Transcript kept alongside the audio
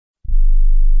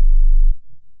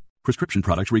Prescription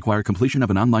products require completion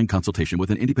of an online consultation with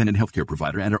an independent healthcare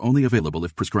provider and are only available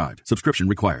if prescribed. Subscription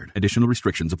required. Additional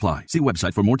restrictions apply. See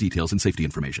website for more details and safety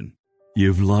information.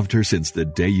 You've loved her since the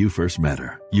day you first met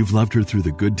her. You've loved her through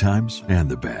the good times and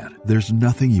the bad. There's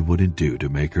nothing you wouldn't do to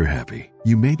make her happy.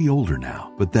 You may be older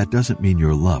now, but that doesn't mean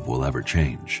your love will ever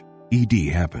change. ED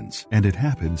happens, and it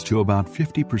happens to about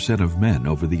 50% of men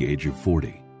over the age of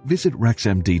 40. Visit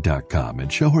RexMD.com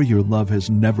and show her your love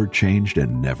has never changed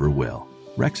and never will.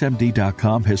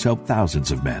 RexMD.com has helped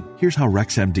thousands of men. Here's how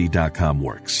RexMD.com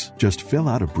works. Just fill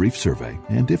out a brief survey,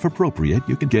 and if appropriate,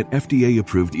 you can get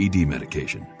FDA-approved ED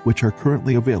medication, which are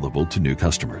currently available to new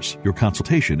customers. Your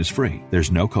consultation is free. There's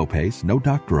no copays, no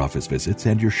doctor office visits,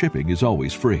 and your shipping is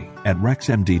always free. At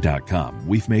RexMD.com,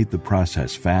 we've made the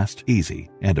process fast, easy,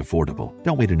 and affordable.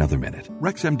 Don't wait another minute.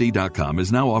 RexMD.com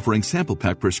is now offering sample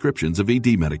pack prescriptions of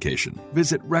ED medication.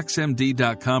 Visit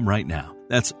RexMD.com right now.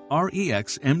 That's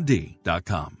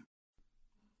REXMD.com.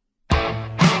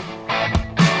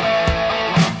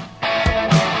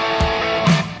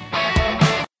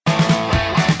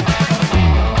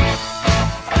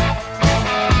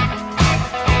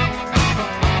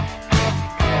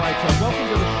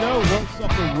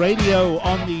 Radio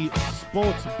on the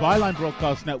Sports Byline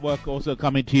Broadcast Network, also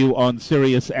coming to you on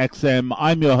Sirius XM.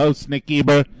 I'm your host, Nick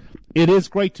Eber. It is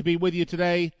great to be with you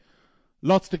today.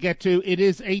 Lots to get to. It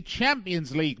is a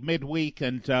Champions League midweek,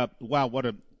 and wow, what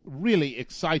a really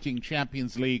exciting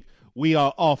Champions League we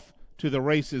are off to the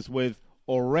races with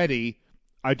already.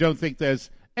 I don't think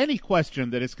there's any question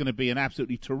that it's going to be an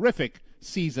absolutely terrific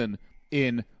season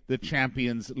in the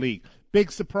Champions League.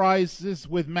 Big surprises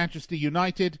with Manchester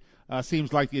United.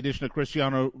 Seems like the addition of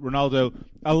Cristiano Ronaldo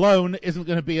alone isn't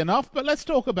going to be enough, but let's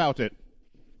talk about it.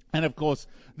 And, of course,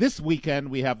 this weekend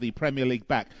we have the Premier League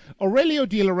back. Aurelio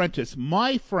De Laurentiis,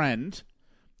 my friend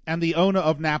and the owner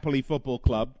of Napoli Football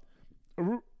Club,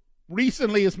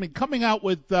 recently has been coming out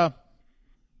with some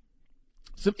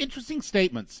interesting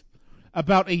statements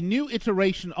about a new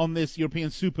iteration on this European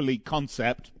Super League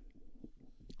concept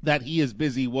that he is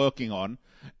busy working on.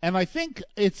 And I think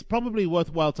it's probably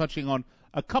worthwhile touching on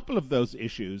a couple of those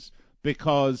issues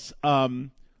because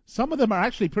some of them are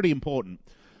actually pretty important.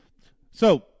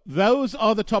 So those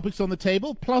are the topics on the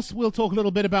table. Plus, we'll talk a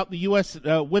little bit about the U.S.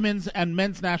 women's and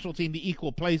men's national team, the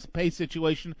equal pay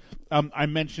situation. I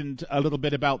mentioned a little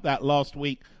bit about that last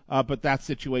week, but that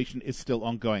situation is still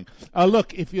ongoing.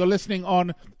 Look, if you're listening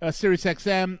on Sirius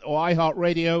XM or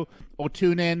iHeartRadio or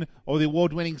TuneIn or the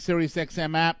award-winning Sirius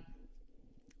XM app,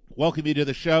 welcome you to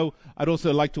the show. I'd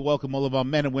also like to welcome all of our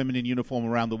men and women in uniform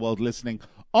around the world listening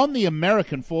on the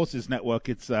American Forces Network.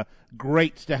 It's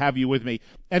great to have you with me.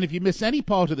 And if you miss any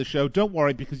part of the show, don't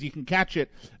worry, because you can catch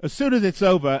it as soon as it's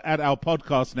over at our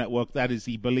podcast network. That is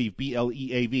the Believe,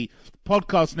 B-L-E-A-V,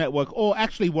 podcast network, or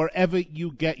actually wherever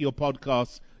you get your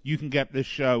podcasts, you can get this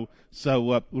show.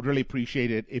 So we'd really appreciate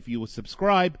it if you would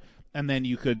subscribe, and then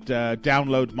you could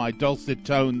download my dulcet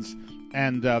tones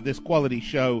and this quality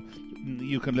show.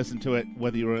 You can listen to it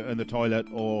whether you're in the toilet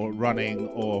or running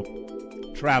or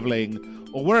traveling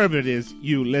or wherever it is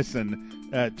you listen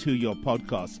to your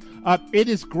podcasts. It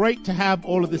is great to have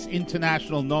all of this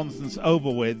international nonsense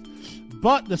over with,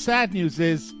 but the sad news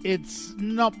is it's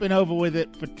not been over with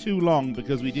it for too long,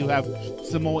 because we do have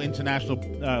some more international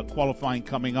qualifying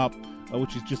coming up,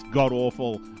 which is just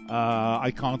god-awful.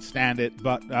 I can't stand it,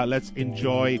 but let's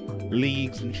enjoy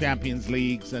leagues and Champions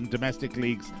Leagues and domestic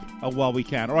leagues while we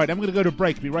can. All right, I'm going to go to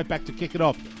break. Be right back to kick it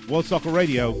off. World Soccer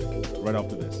Radio right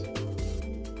after this.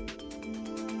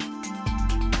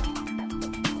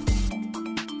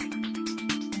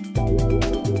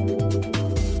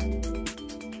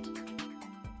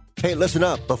 Hey, listen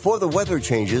up. Before the weather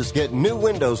changes, get new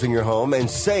windows in your home and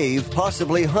save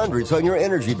possibly hundreds on your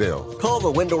energy bill. Call the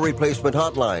Window Replacement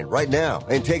Hotline right now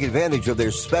and take advantage of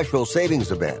their special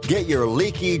savings event. Get your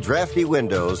leaky, drafty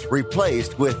windows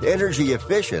replaced with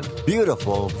energy-efficient,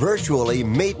 beautiful, virtually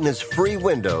maintenance-free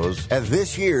windows at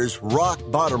this year's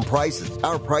rock-bottom prices.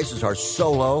 Our prices are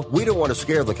so low, we don't want to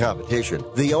scare the competition.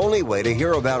 The only way to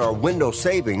hear about our window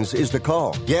savings is to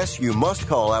call. Yes, you must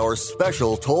call our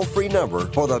special toll-free number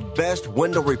for the best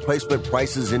window replacement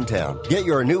prices in town. Get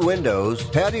your new windows,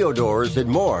 patio doors, and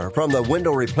more from the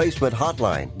Window Replacement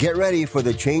Hotline. Get ready for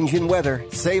the change in weather.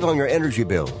 Save on your energy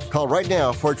bills. Call right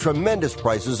now for tremendous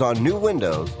prices on new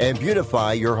windows and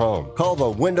beautify your home. Call the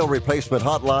Window Replacement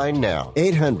Hotline now.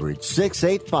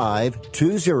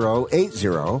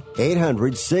 800-685-2080.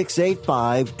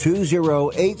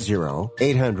 800-685-2080.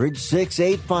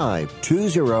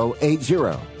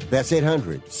 800-685-2080. That's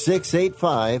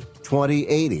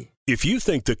 800-685-2080. If you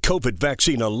think the COVID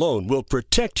vaccine alone will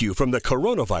protect you from the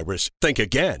coronavirus, think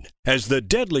again. As the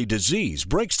deadly disease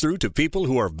breaks through to people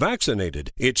who are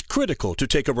vaccinated, it's critical to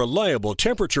take a reliable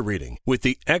temperature reading with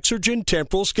the Exergen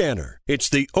Temporal Scanner. It's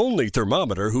the only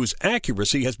thermometer whose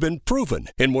accuracy has been proven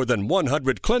in more than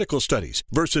 100 clinical studies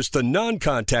versus the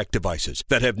non-contact devices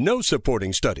that have no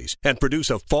supporting studies and produce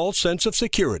a false sense of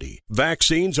security.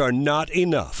 Vaccines are not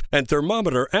enough, and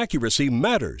thermometer accuracy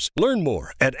matters. Learn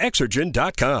more at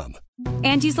Exergen.com.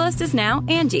 Angie's List is now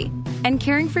Angie, and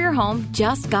caring for your home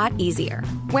just got easier.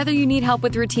 Whether you need help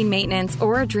with routine maintenance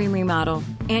or a dream remodel,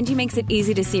 Angie makes it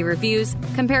easy to see reviews,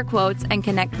 compare quotes, and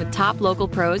connect with top local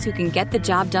pros who can get the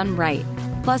job done right.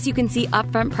 Plus, you can see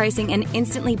upfront pricing and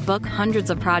instantly book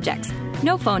hundreds of projects.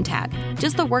 No phone tag,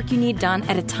 just the work you need done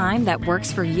at a time that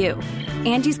works for you.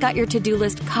 Angie's got your to-do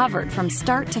list covered from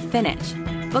start to finish.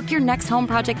 Book your next home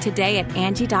project today at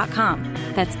Angie.com.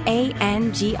 That's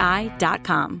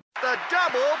ANGI.com. The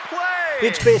double play!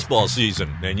 It's baseball season,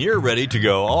 and you're ready to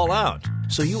go all out.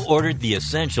 So you ordered the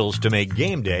essentials to make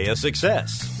game day a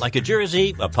success, like a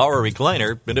jersey, a power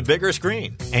recliner, and a bigger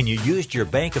screen. And you used your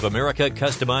Bank of America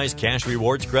customized Cash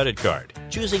Rewards credit card,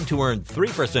 choosing to earn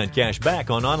 3% cash back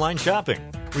on online shopping.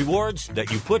 Rewards that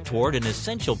you put toward an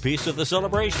essential piece of the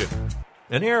celebration,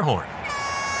 an air horn.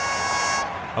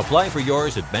 Apply for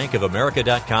yours at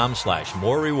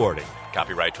bankofamerica.com/more rewarding.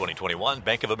 Copyright 2021,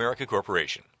 Bank of America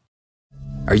Corporation.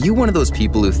 Are you one of those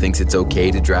people who thinks it's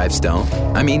okay to drive stoned?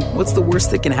 I mean, what's the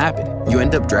worst that can happen? You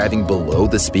end up driving below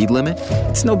the speed limit?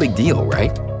 It's no big deal,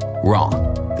 right? Wrong.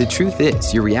 The truth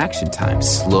is, your reaction times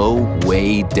slow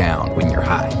way down when you're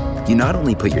high. You not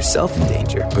only put yourself in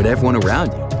danger, but everyone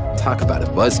around you. Talk about a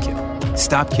buzzkill.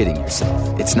 Stop kidding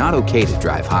yourself. It's not okay to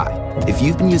drive high. If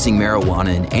you've been using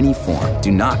marijuana in any form,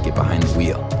 do not get behind the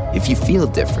wheel. If you feel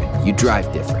different, you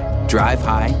drive different. Drive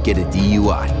high, get a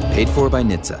DUI. Paid for by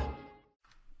NHTSA.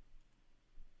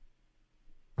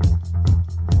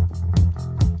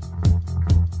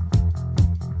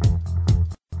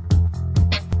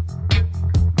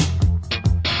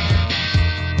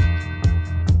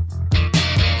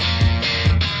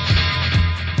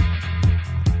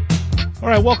 All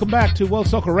right, welcome back to World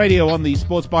Soccer Radio on the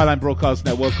Sports Byline Broadcast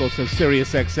Network, also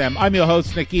Sirius XM. I'm your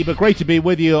host, Nick Eber. Great to be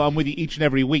with you. I'm with you each and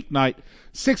every weeknight,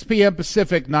 6 p.m.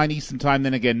 Pacific, 9 Eastern Time,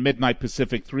 then again midnight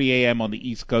Pacific, 3 a.m. on the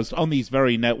East Coast on these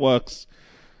very networks.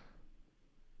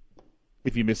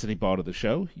 If you miss any part of the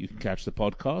show, you can catch the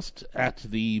podcast at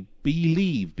the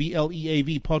Believe,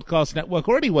 B-L-E-A-V Podcast Network,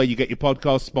 or anywhere you get your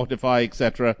podcasts, Spotify,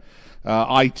 etc.,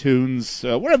 iTunes,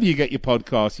 wherever you get your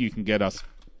podcasts, you can get us.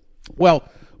 Well,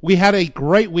 we had a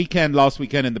great weekend last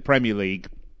weekend in the Premier League.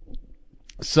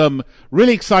 Some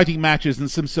really exciting matches and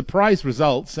some surprise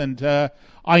results. And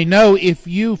I know if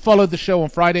you followed the show on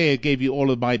Friday, I gave you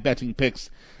all of my betting picks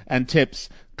and tips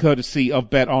courtesy of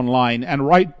Bet Online. And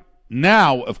right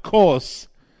now, of course,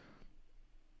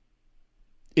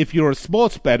 if you're a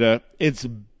sports bettor, it's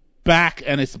back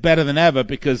and it's better than ever,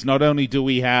 because not only do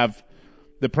we have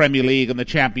the Premier League and the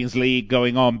Champions League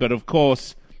going on, but of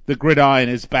course the gridiron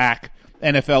is back.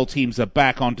 NFL teams are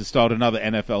back on to start another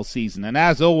NFL season. And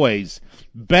as always,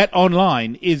 Bet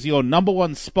Online is your number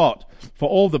one spot for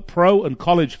all the pro and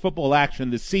college football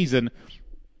action this season.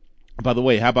 By the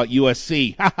way, how about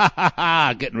USC?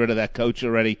 Getting rid of that coach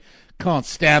already. Can't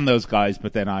stand those guys,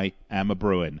 but then I am a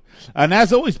Bruin. And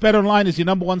as always, Bet Online is your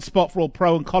number one spot for all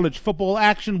pro and college football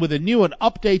action with a new and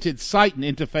updated site and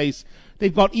interface.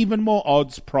 They've got even more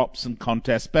odds, props, and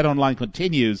contests. Bet Online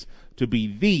continues to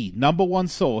be the number one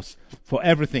source for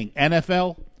everything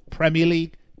NFL, Premier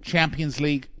League, Champions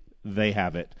League. They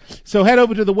have it. So head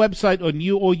over to the website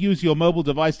or use your mobile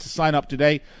device to sign up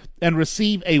today and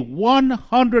receive a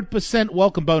 100%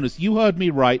 welcome bonus. You heard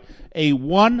me right, a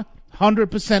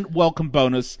 100% welcome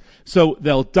bonus. So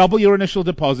they'll double your initial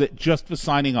deposit just for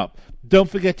signing up. Don't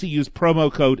forget to use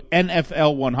promo code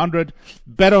NFL100.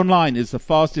 Bet Online is the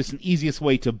fastest and easiest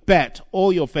way to bet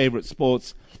all your favorite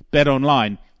sports. Bet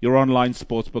Online, your online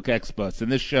sportsbook experts.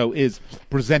 And this show is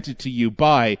presented to you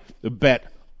by Bet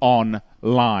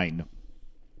Online.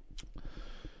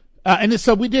 And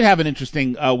so we did have an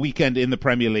interesting weekend in the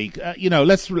Premier League.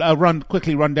 Let's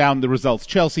quickly run down the results.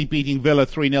 Chelsea beating Villa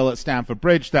 3-0 at Stamford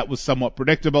Bridge. That was somewhat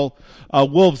predictable.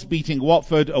 Wolves beating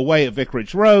Watford away at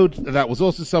Vicarage Road. That was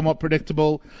also somewhat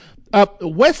predictable.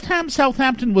 West Ham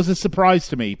Southampton was a surprise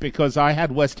to me because I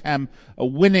had West Ham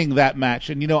winning that match.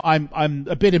 And, I'm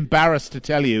a bit embarrassed to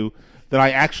tell you that I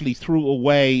actually threw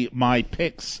away my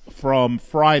picks from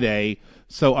Friday,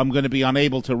 so I'm going to be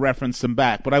unable to reference them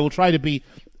back. But I will try to be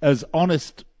as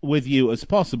honest with you as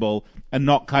possible and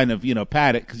not kind of,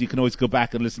 pad it, because you can always go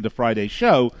back and listen to Friday's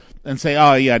show and say,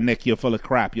 oh, yeah, Nick, you're full of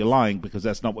crap. You're lying because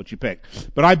that's not what you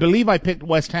picked. But I believe I picked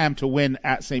West Ham to win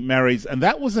at St. Mary's, and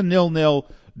that was a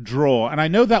 0-0 draw. And I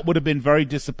know that would have been very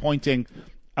disappointing,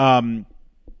 a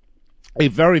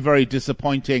very, very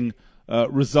disappointing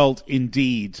result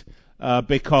indeed,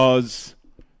 because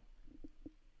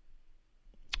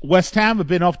West Ham have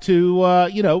been off to,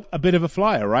 a bit of a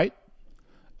flyer, right?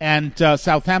 And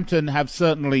Southampton have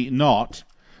certainly not.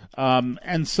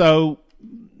 And so,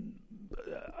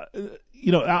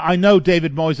 I know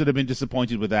David Moyes would have been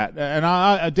disappointed with that.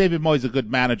 And David Moyes is a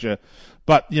good manager.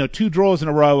 But, 2 draws in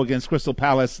a row against Crystal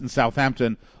Palace and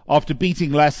Southampton after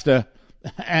beating Leicester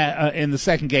in the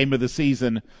second game of the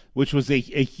season, which was a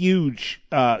huge,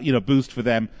 boost for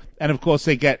them. And, of course,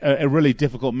 they get a really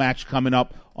difficult match coming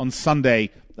up on Sunday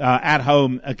at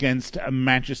home against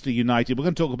Manchester United. We're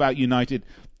going to talk about United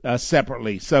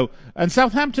separately. So, and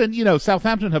Southampton,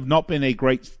 Southampton have not been a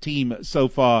great team so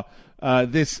far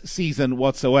this season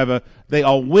whatsoever. They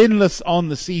are winless on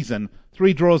the season,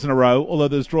 3 draws in a row, although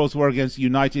those draws were against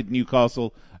United,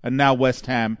 Newcastle, and now West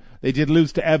Ham. They did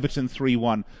lose to Everton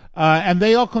 3-1. And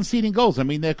they are conceding goals. I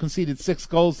mean, they've conceded 6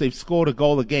 goals. They've scored a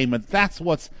goal a game, and that's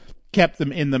what's kept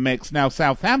them in the mix. Now,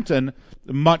 Southampton,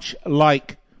 much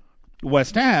like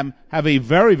West Ham, have a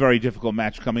very, very difficult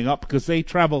match coming up because they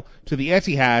travel to the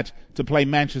Etihad to play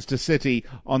Manchester City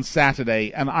on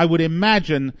Saturday. And I would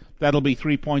imagine that'll be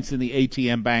 3 points in the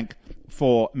ATM bank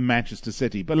for Manchester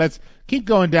City. But let's keep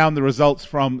going down the results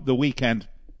from the weekend.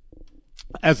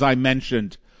 As I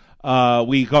mentioned,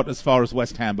 we got as far as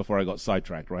West Ham before I got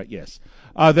sidetracked, right? Yes.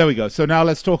 There we go. So now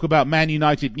let's talk about Man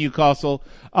United Newcastle.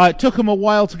 It took them a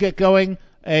while to get going.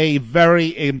 A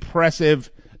very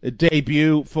impressive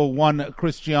debut for one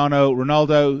Cristiano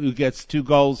Ronaldo, who gets 2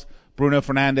 goals. Bruno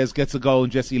Fernandes gets a goal,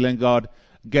 and Jesse Lingard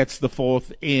gets the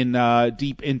 4th in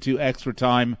deep into extra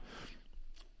time.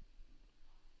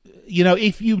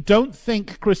 If you don't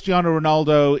think Cristiano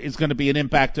Ronaldo is going to be an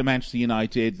impact to Manchester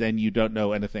United, then you don't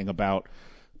know anything about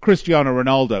Cristiano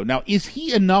Ronaldo. Now, is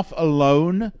he enough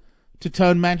alone to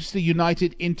turn Manchester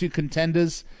United into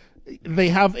contenders? They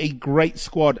have a great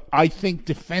squad. I think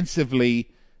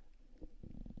defensively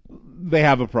they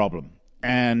have a problem.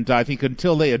 And I think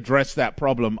until they address that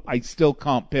problem, I still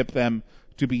can't pip them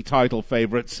to be title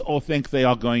favorites or think they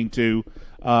are going to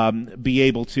be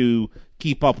able to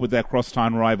keep up with their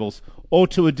crosstown rivals, or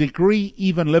to a degree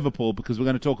even Liverpool, because we're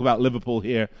going to talk about Liverpool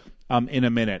here in a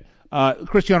minute.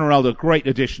 Cristiano Ronaldo, great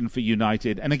addition for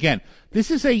United. And again, this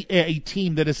is a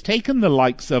team that has taken the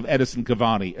likes of Edison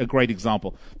Cavani, a great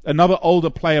example. Another older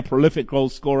player, prolific goal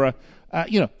scorer.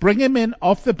 Bring him in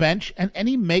off the bench and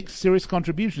he makes serious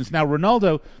contributions. Now,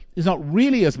 Ronaldo is not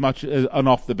really as much an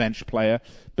off-the-bench player,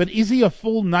 but is he a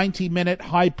full 90-minute,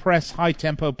 high-press,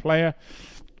 high-tempo player?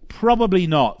 Probably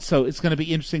not. So it's going to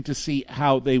be interesting to see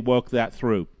how they work that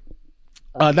through.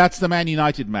 That's the Man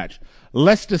United match.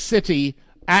 Leicester City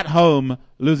at home,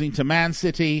 losing to Man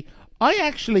City. I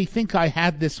actually think I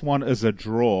had this one as a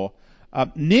draw.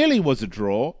 Nearly was a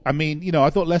draw. I mean, I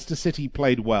thought Leicester City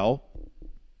played well.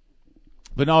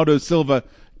 Bernardo Silva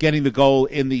getting the goal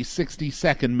in the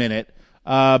 62nd minute,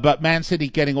 but Man City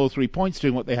getting all 3 points,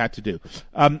 doing what they had to do.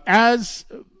 As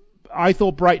I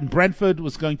thought Brighton-Brentford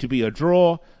was going to be a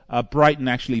draw, Brighton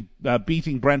actually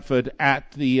beating Brentford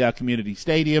at the Community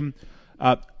Stadium.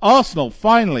 Arsenal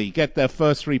finally get their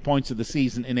first 3 points of the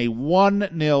season in a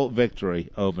 1-0 victory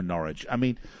over Norwich. I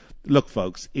mean, look,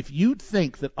 folks, if you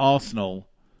think that Arsenal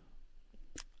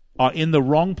are in the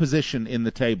wrong position in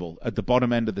the table, at the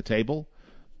bottom end of the table,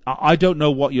 I don't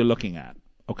know what you're looking at,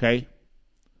 okay?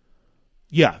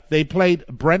 Yeah, they played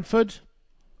Brentford,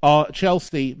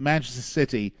 Chelsea, Manchester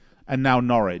City, and now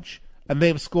Norwich. And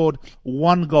they've scored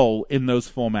 1 goal in those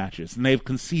 4 matches, and they've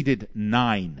conceded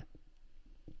 9.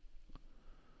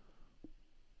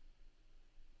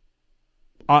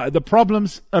 The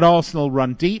problems at Arsenal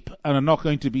run deep and are not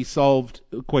going to be solved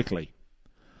quickly.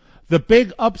 The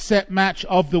big upset match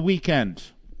of the weekend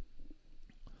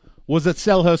was at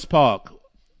Selhurst Park,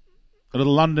 a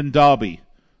little London derby,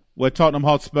 where Tottenham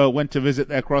Hotspur went to visit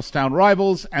their crosstown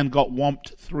rivals and got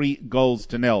whomped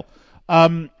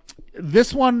 3-0.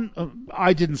 This one,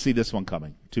 I didn't see this one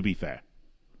coming, to be fair.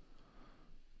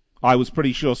 I was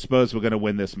pretty sure Spurs were going to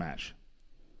win this match.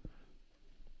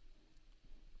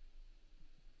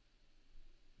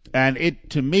 And it,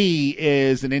 to me,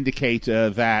 is an indicator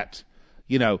that,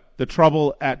 the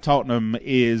trouble at Tottenham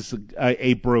is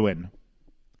a brewing.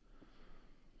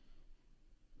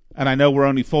 And I know we're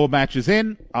only 4 matches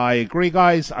in. I agree,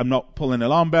 guys. I'm not pulling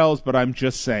alarm bells, but I'm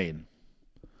just saying.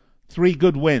 3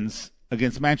 good wins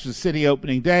against Manchester City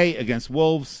opening day, against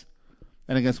Wolves,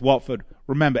 and against Watford.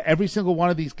 Remember, every single one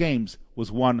of these games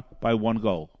was won by 1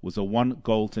 goal. It was a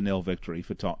 1-0 victory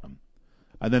for Tottenham.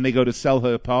 And then they go to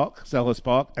Selhurst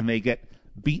Park, and they get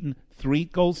beaten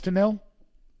 3-0.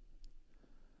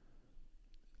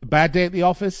 A bad day at the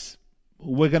office?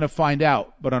 We're going to find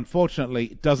out. But unfortunately,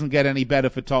 it doesn't get any better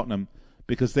for Tottenham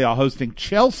because they are hosting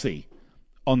Chelsea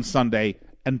on Sunday.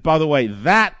 And by the way,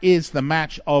 that is the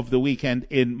match of the weekend,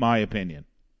 in my opinion.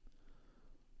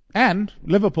 And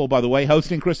Liverpool, by the way,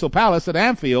 hosting Crystal Palace at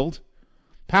Anfield.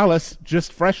 Palace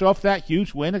just fresh off that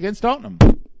huge win against Tottenham.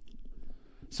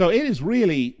 So it is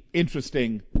really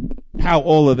interesting how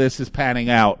all of this is panning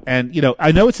out. And,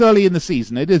 I know it's early in the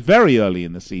season. It is very early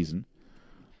in the season.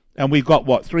 And we've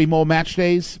got, 3 more match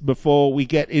days before we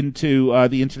get into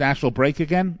the international break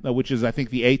again, which is, I think,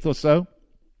 the 8th or so.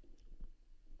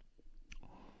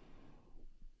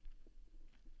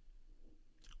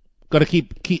 Got to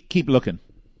keep looking.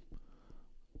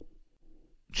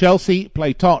 Chelsea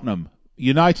play Tottenham.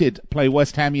 United play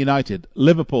West Ham United.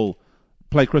 Liverpool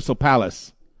play Crystal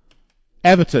Palace.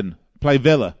 Everton play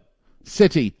Villa.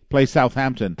 City play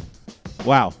Southampton.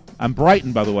 Wow. And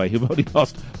Brighton, by the way, who've only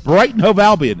lost. Brighton Hove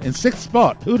Albion in 6th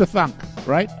spot. Who'd have thunk,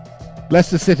 right?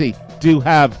 Leicester City do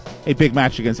have a big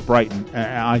match against Brighton.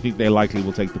 I think they likely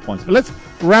will take the points. But let's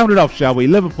round it off, shall we?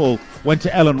 Liverpool went to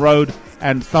Elland Road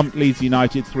and thumped Leeds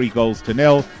United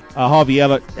 3-0. Harvey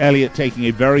Elliott taking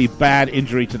a very bad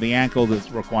injury to the ankle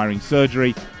that's requiring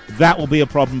surgery. That will be a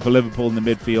problem for Liverpool in the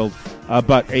midfield.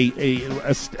 But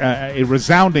a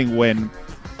resounding win,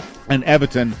 and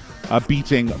Everton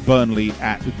beating Burnley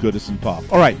at Goodison Park.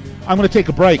 All right, I'm going to take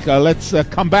a break. Let's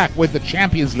come back with the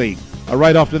Champions League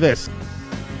right after this.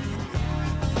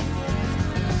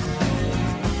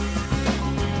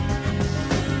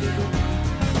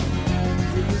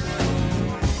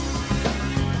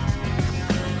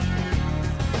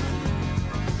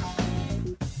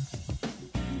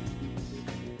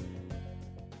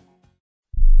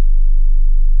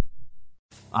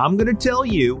 I'm going to tell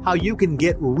you how you can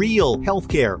get real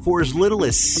healthcare for as little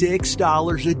as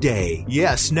 $6 a day.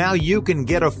 Yes, now you can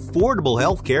get affordable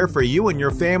healthcare for you and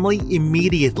your family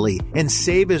immediately and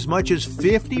save as much as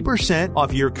 50%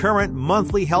 off your current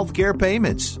monthly healthcare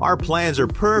payments. Our plans are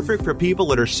perfect for people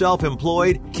that are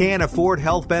self-employed, can't afford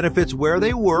health benefits where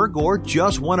they work, or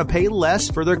just want to pay less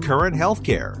for their current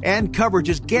healthcare. And coverage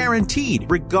is guaranteed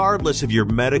regardless of your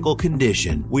medical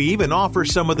condition. We even offer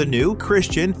some of the new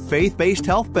Christian faith-based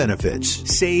health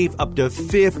benefits. Save up to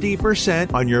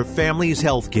 50% on your family's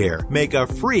health care. Make a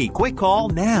free quick call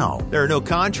now. There are no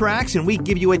contracts, and we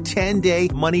give you a 10-day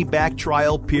money-back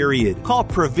trial period. Call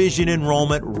Provision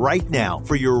Enrollment right now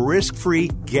for your risk-free,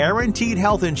 guaranteed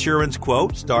health insurance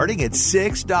quote starting at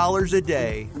 $6 a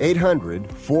day.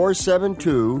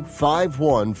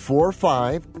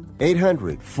 800-472-5145.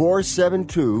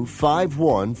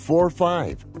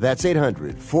 800-472-5145. That's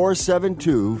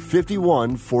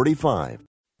 800-472-5145.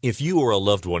 If you or a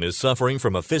loved one is suffering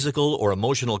from a physical or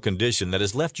emotional condition that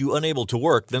has left you unable to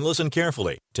work, then listen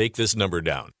carefully. Take this number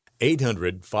down.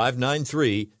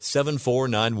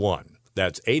 800-593-7491.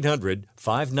 That's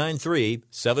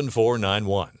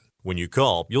 800-593-7491. When you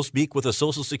call, you'll speak with a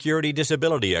Social Security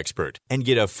disability expert and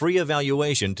get a free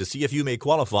evaluation to see if you may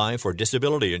qualify for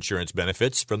disability insurance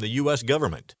benefits from the U.S.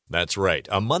 government. That's right,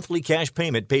 a monthly cash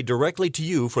payment paid directly to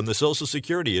you from the Social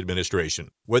Security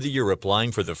Administration. Whether you're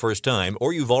applying for the first time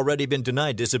or you've already been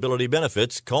denied disability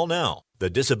benefits, call now. The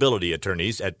disability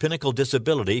attorneys at Pinnacle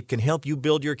Disability can help you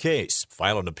build your case,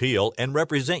 file an appeal, and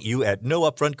represent you at no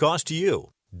upfront cost to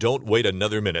you. Don't wait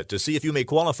another minute to see if you may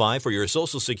qualify for your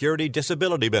Social Security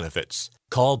disability benefits.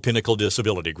 Call Pinnacle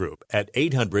Disability Group at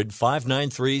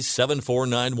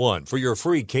 800-593-7491 for your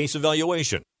free case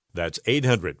evaluation. That's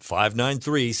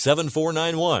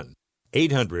 800-593-7491.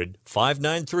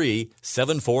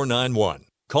 800-593-7491.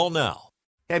 Call now.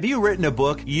 Have you written a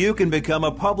book? You can become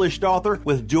a published author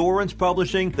with Dorrance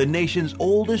Publishing, the nation's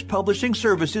oldest publishing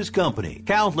services company.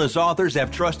 Countless authors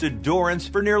have trusted Dorrance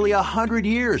for nearly 100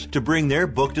 years to bring their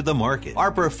book to the market.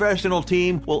 Our professional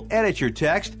team will edit your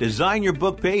text, design your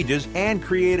book pages, and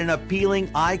create an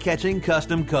appealing, eye-catching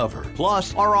custom cover.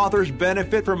 Plus, our authors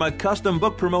benefit from a custom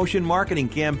book promotion marketing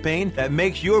campaign that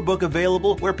makes your book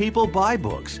available where people buy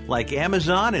books, like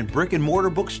Amazon and brick-and-mortar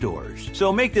bookstores.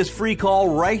 So make this free call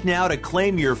right now to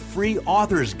claim your free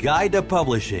Author's Guide to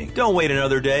Publishing. Don't wait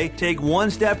another day. Take one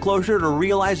step closer to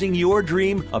realizing your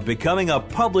dream of becoming a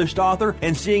published author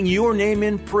and seeing your name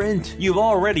in print. You've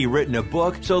already written a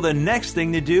book, so the next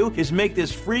thing to do is make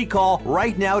this free call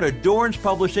right now to Dorrance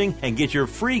Publishing and get your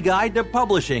free guide to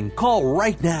publishing. Call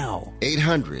right now.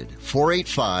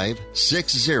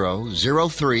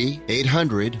 800-485-6003.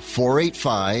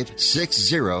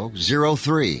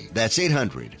 800-485-6003. That's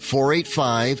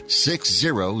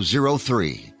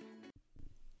 800-485-6003.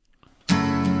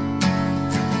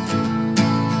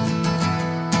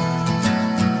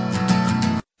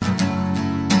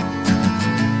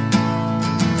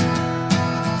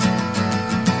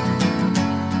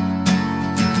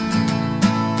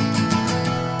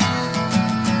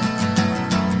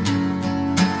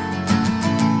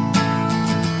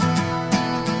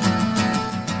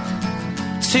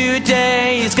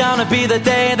 Today is gonna be the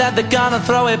day that they're gonna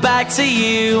throw it back to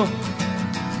you.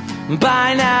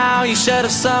 By now, you should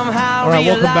have somehow realized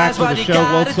welcome back to what the you show,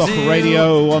 World gotta Soccer do.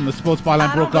 Radio on the Sports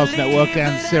Byline Broadcast Network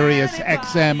and Sirius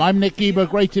XM. I'm Nick Geber.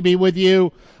 Great to be with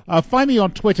you. Find me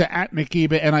on Twitter at Nick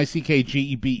Geber,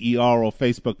 NickGeber, or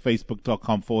Facebook,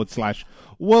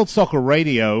 facebook.com/World Soccer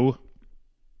Radio.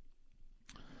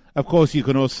 Of course, you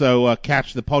can also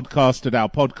catch the podcast at our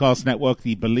podcast network,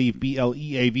 the Believe,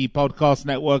 BLEAV podcast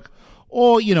network,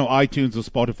 or, iTunes or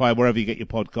Spotify, wherever you get your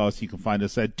podcasts, you can find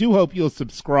us there. Do hope you'll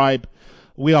subscribe.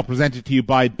 We are presented to you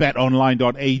by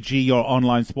betonline.ag, your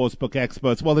online sportsbook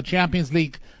experts. Well, the Champions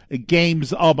League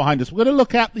games are behind us. We're going to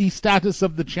look at the status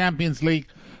of the Champions League.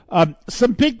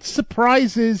 Some big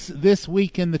surprises this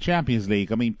week in the Champions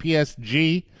League. I mean,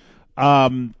 PSG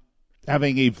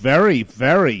having a very,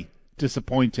 very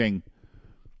disappointing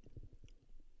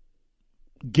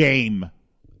game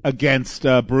against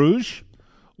Bruges,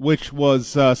 which was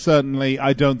certainly,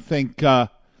 I don't think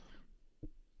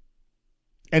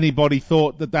anybody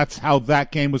thought that that's how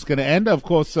that game was going to end. Of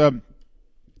course, Erling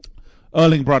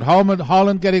Braut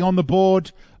Haaland getting on the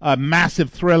board, a massive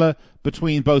thriller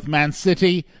between both Man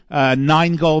City,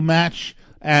 9-goal match,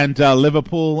 and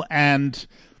Liverpool and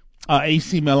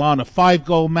AC Milan, a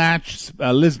 5-goal match,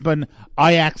 Lisbon,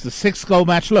 Ajax, a 6-goal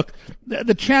match. Look,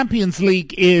 the Champions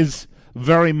League is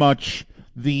very much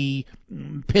the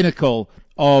pinnacle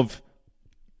of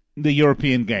the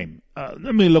European game.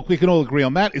 Look, we can all agree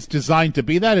on that. It's designed to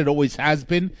be that. It always has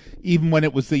been, even when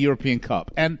it was the European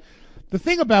Cup. And the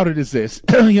thing about it is this,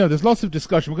 there's lots of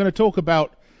discussion. We're going to talk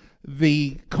about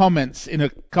the comments in a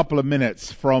couple of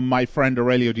minutes from my friend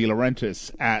Aurelio De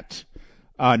Laurentiis at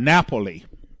Napoli.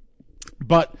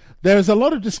 But there's a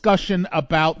lot of discussion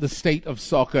about the state of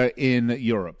soccer in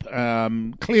Europe.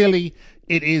 Clearly,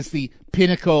 it is the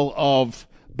pinnacle of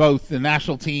both the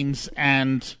national teams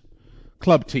and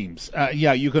club teams.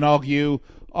 You can argue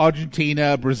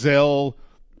Argentina, Brazil.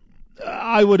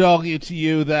 I would argue to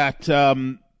you that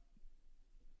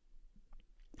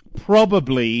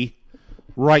probably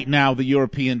right now the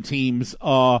European teams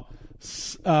are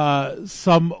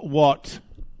somewhat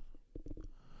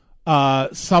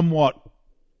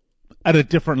at a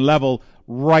different level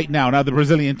right now. Now, the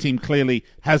Brazilian team clearly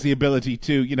has the ability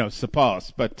to, surpass,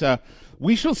 but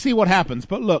we shall see what happens.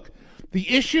 But look,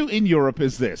 the issue in Europe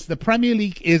is this. The Premier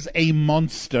League is a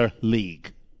monster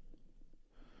league.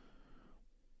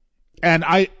 And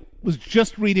I was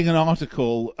just reading an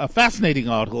article, a fascinating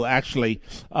article, actually,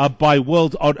 by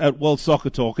World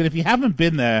Soccer Talk. And if you haven't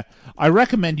been there, I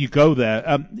recommend you go there.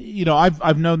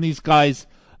 I've known these guys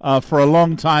for a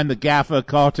long time, the Gaffer,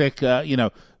 Kartik,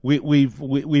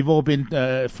 we've all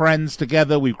been friends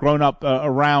together. We've grown up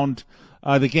around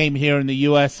the game here in the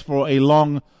U.S. for a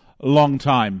long, long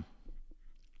time.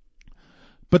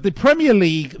 But the Premier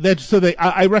League,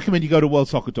 I recommend you go to World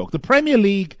Soccer Talk. The Premier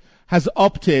League has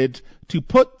opted to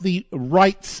put the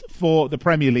rights for the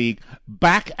Premier League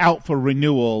back out for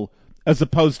renewal, as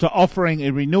opposed to offering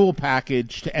a renewal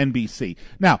package to NBC.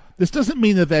 Now, this doesn't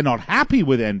mean that they're not happy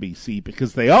with NBC,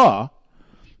 because they are.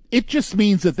 It just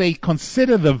means that they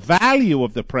consider the value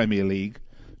of the Premier League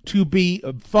to be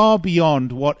far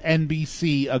beyond what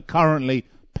NBC are currently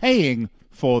paying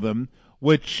for them,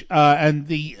 which, and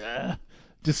the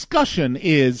discussion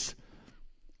is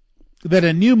that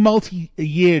a new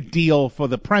multi-year deal for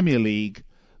the Premier League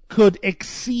could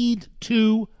exceed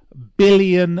 $2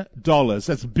 billion.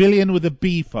 That's billion with a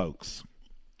B, folks.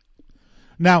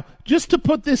 Now, just to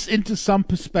put this into some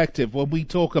perspective when we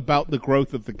talk about the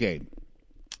growth of the game,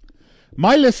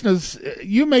 my listeners,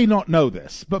 you may not know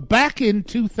this, but back in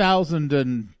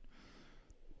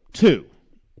 2002,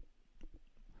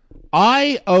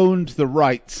 I owned the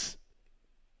rights,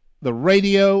 the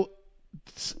radio,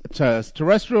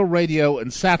 terrestrial radio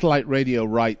and satellite radio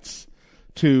rights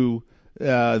to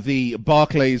the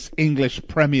Barclays English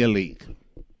Premier League.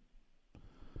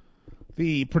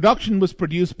 The production was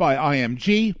produced by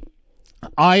IMG.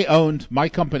 My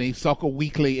company, Soccer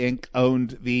Weekly Inc.,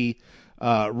 owned the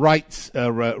rights,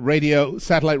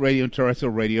 satellite radio and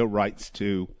terrestrial radio rights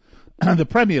to the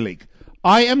Premier League.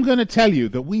 I am going to tell you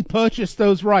that we purchased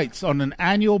those rights on an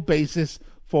annual basis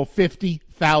for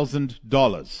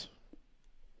 $50,000.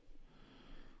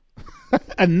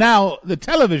 And now the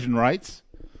television rights,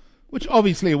 which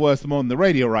obviously are worth more than the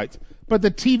radio rights, but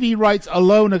the TV rights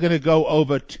alone are going to go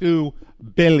over $2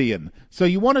 billion. So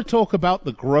you want to talk about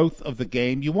the growth of the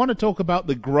game. You want to talk about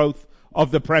the growth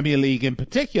of the Premier League in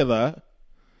particular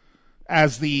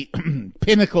as the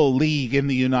pinnacle league in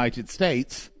the United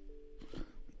States.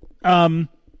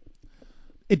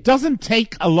 It doesn't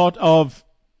take a lot of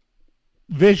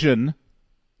vision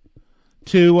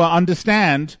to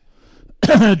understand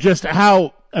just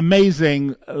how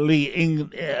amazingly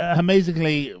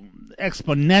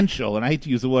exponential, and I hate to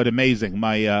use the word amazing.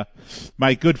 My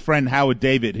good friend Howard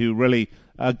David, who really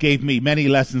gave me many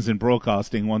lessons in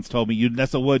broadcasting, once told me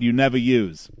that's a word you never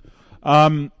use.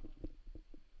 The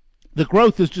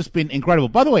growth has just been incredible.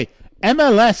 By the way,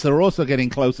 MLS are also getting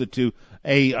closer to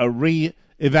a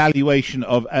re-evaluation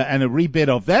of and a rebid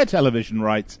of their television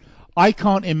rights. I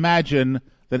can't imagine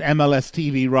that MLS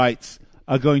TV rights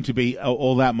are going to be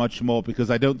all that much more, because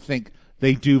I don't think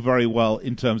they do very well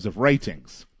in terms of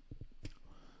ratings.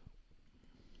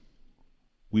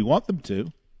 We want them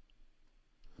to.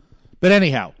 But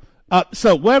anyhow,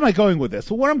 so where am I going with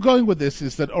this? Well, where I'm going with this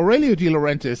is that Aurelio De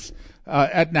Laurentiis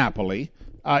at Napoli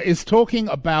is talking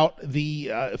about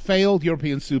the failed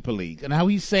European Super League and how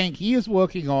he's saying he is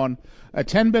working on a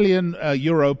 10 billion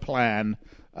euro plan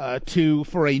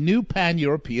for a new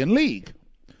pan-European league,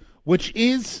 which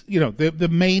is, the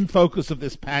main focus of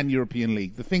this pan-European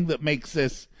league. The thing that makes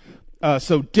this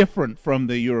so different from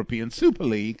the European Super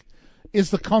League is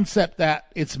the concept that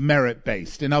it's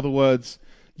merit-based. In other words,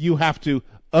 you have to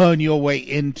earn your way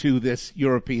into this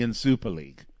European Super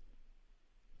League.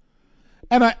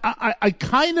 And I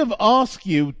kind of ask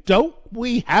you, don't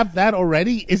we have that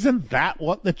already? Isn't that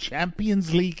what the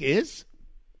Champions League is?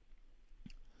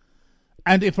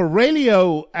 And if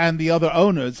Aurelio and the other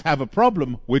owners have a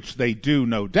problem, which they do,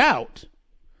 no doubt,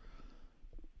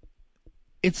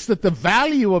 it's that the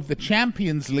value of the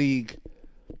Champions League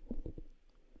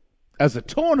as a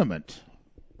tournament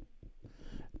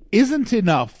isn't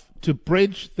enough to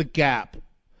bridge the gap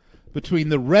between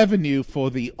the revenue for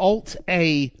the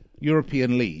Alt-A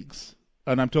European leagues,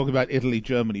 and I'm talking about Italy,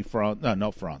 Germany,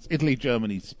 Italy,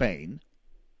 Germany, Spain,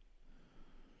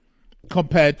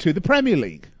 compared to the Premier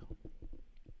League.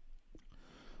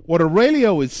 What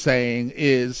Aurelio is saying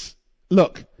is,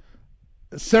 look,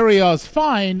 Serie A's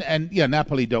fine, and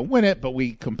Napoli don't win it, but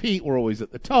we compete, we're always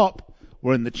at the top,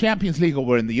 we're in the Champions League or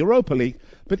we're in the Europa League,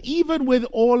 but even with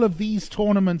all of these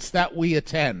tournaments that we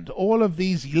attend, all of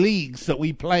these leagues that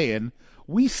we play in,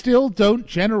 we still don't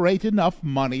generate enough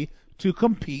money to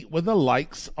compete with the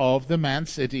likes of the Man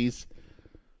Cities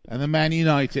and the Man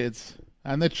Uniteds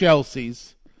and the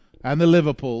Chelseas and the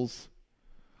Liverpools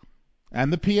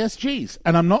and the PSGs.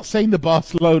 And I'm not saying the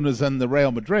Barcelonas and the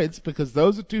Real Madrids, because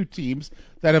those are two teams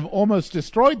that have almost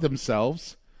destroyed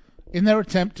themselves in their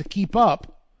attempt to keep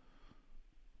up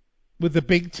with the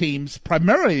big teams,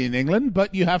 primarily in England,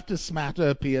 but you have to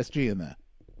smatter PSG in there.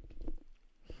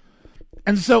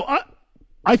 And so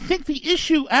I think the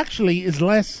issue actually is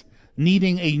less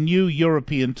needing a new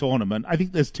European tournament. I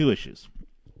think there's two issues.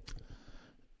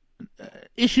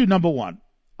 Issue number one,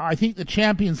 I think the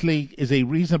Champions League is a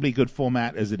reasonably good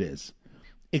format as it is.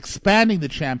 Expanding the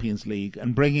Champions League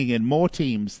and bringing in more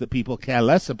teams that people care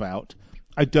less about,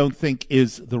 I don't think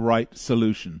is the right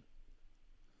solution.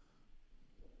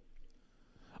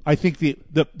 I think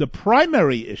the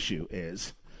primary issue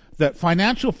is that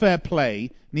financial fair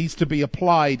play needs to be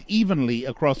applied evenly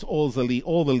across all the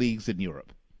leagues in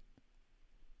Europe.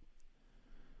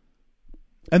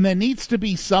 And there needs to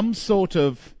be some sort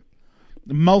of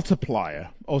multiplier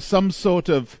or some sort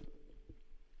of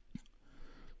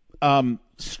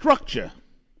structure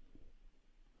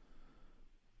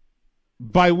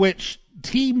by which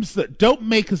teams that don't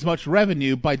make as much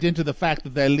revenue by dint of the fact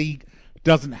that their league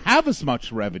doesn't have as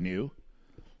much revenue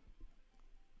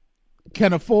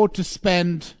can afford to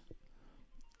spend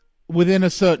within a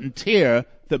certain tier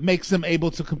that makes them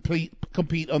able to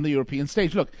compete on the European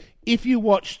stage. Look, if you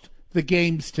watched the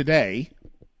games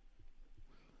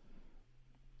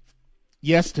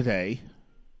yesterday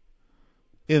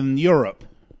in Europe,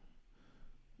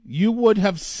 you would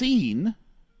have seen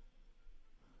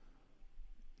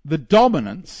the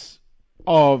dominance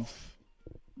of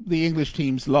the English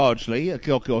teams largely. Of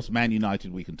course, Man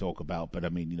United we can talk about, but I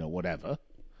mean, whatever.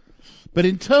 But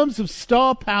in terms of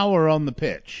star power on the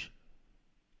pitch,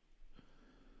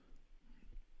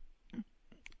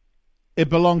 it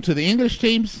belonged to the English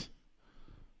teams,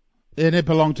 and it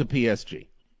belonged to PSG. It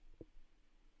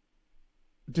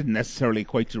didn't necessarily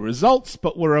equate to results,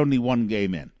 but we're only one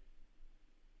game in.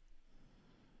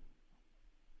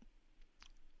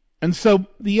 And so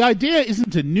the idea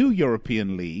isn't a new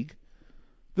European League.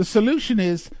 The solution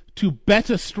is to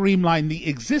better streamline the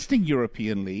existing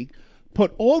European League,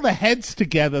 put all the heads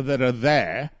together that are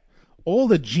there, all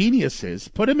the geniuses,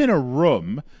 put them in a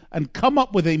room, and come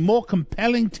up with a more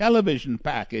compelling television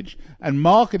package and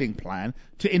marketing plan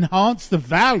to enhance the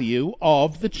value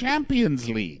of the Champions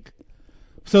League.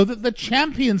 So that the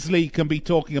Champions League can be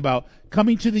talking about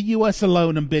coming to the US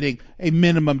alone and bidding a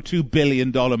minimum $2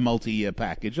 billion multi-year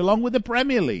package, along with the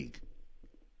Premier League.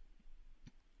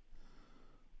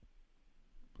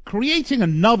 Creating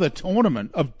another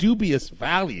tournament of dubious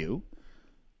value,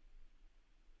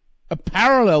 a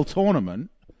parallel tournament,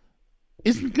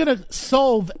 isn't going to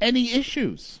solve any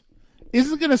issues,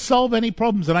 isn't going to solve any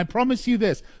problems. And I promise you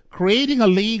this, creating a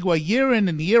league where year in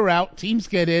and year out teams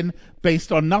get in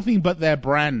based on nothing but their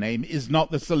brand name is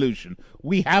not the solution.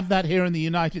 We have that here in the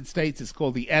United States. It's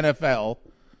called the NFL.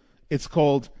 It's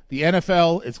called the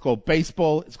NFL. It's called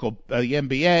baseball. It's called the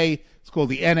NBA. It's called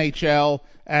the NHL.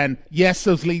 And yes,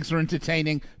 those leagues are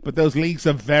entertaining, but those leagues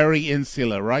are very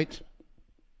insular, right?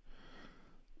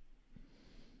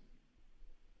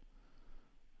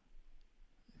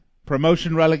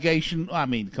 Promotion, relegation, I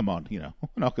mean, come on, we're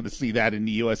not going to see that in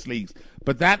the U.S. leagues.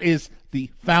 But that is the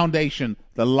foundation,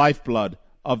 the lifeblood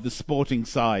of the sporting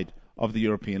side of the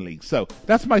European League. So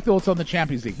that's my thoughts on the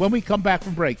Champions League. When we come back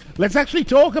from break, let's actually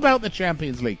talk about the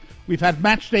Champions League. We've had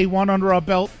match day 1 under our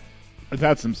belt. We've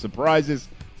had some surprises.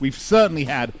 We've certainly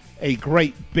had a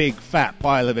great, big, fat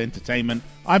pile of entertainment.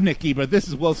 I'm Nick Geber. This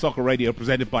is World Soccer Radio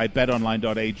presented by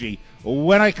BetOnline.ag.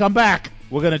 When I come back,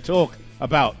 we're going to talk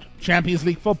about Champions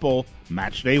League football,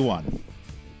 match day 1.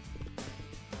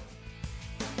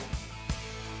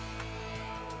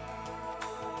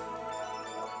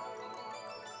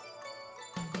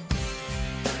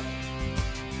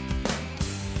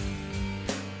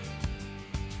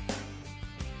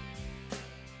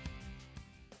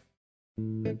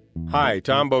 Hi,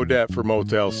 Tom Bodette for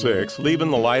Motel 6,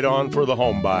 leaving the light on for the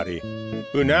homebody,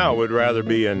 who now would rather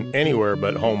be an anywhere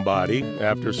but homebody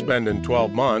after spending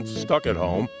 12 months stuck at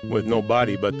home with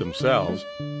nobody but themselves.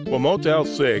 Well, Motel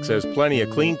 6 has plenty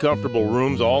of clean, comfortable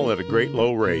rooms, all at a great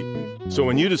low rate. So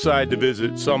when you decide to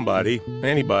visit somebody,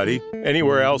 anybody,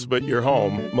 anywhere else but your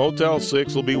home, Motel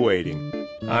 6 will be waiting.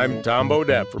 I'm Tom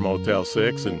Bodette for Motel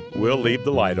 6, and we'll leave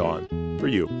the light on for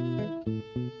you.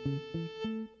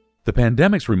 The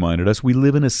pandemic's reminded us we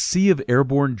live in a sea of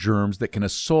airborne germs that can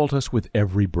assault us with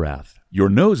every breath. Your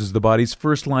nose is the body's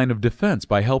first line of defense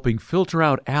by helping filter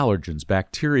out allergens,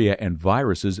 bacteria, and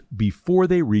viruses before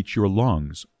they reach your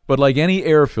lungs. But like any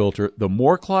air filter, the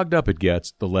more clogged up it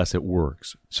gets, the less it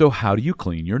works. So how do you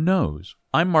clean your nose?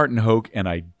 I'm Martin Hoke, and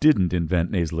I didn't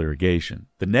invent nasal irrigation.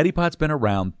 The neti pot's been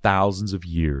around thousands of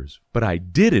years. But I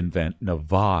did invent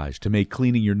Navage to make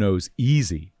cleaning your nose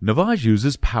easy. Navage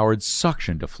uses powered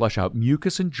suction to flush out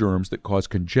mucus and germs that cause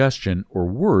congestion, or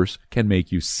worse, can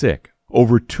make you sick.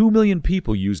 Over 2 million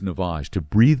people use Navage to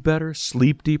breathe better,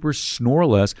 sleep deeper, snore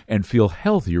less, and feel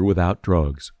healthier without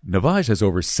drugs. Navage has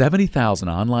over 70,000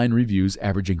 online reviews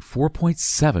averaging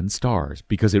 4.7 stars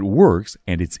because it works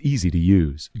and it's easy to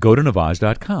use. Go to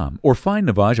Navage.com or find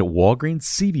Navage at Walgreens,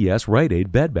 CVS, Rite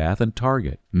Aid, Bed Bath, and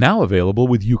Target. Now available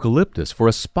with eucalyptus for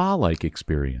a spa-like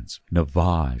experience.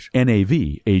 Navage.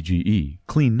 N-A-V-A-G-E.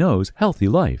 Clean nose, healthy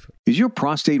life. Is your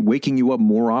prostate waking you up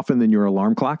more often than your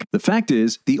alarm clock? The fact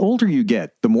is, the older you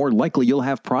get, the more likely you'll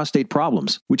have prostate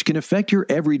problems, which can affect your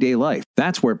everyday life.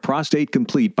 That's where Prostate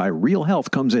Complete by Real Health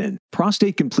comes in.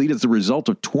 Prostate Complete is the result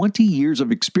of 20 years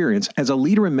of experience as a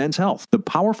leader in men's health. The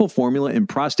powerful formula in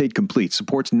Prostate Complete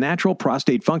supports natural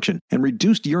prostate function and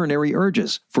reduced urinary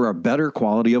urges for a better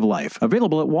quality of life.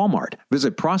 Available at Walmart.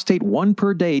 Visit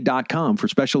prostateoneperday.com for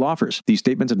special offers. These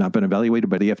statements have not been evaluated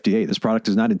by the FDA. This product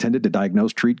is not intended to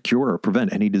diagnose, treat, cure, or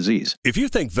prevent any disease. If you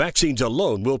think vaccines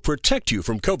alone will protect you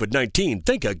from COVID-19,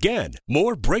 think again.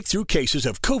 More breakthrough cases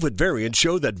of COVID variants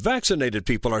show that vaccinated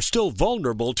people are still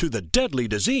vulnerable to the deadly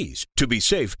disease. To be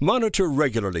safe, monitor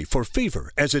regularly for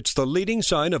fever, as it's the leading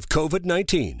sign of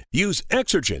COVID-19. Use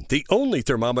Exergen, the only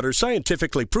thermometer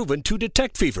scientifically proven to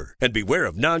detect fever. And beware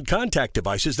of non-contact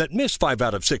devices that miss 5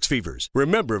 out of 6 fevers.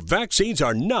 Remember, vaccines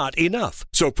are not enough.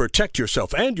 So protect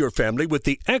yourself and your family with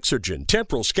the Exergen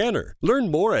temporal scanner.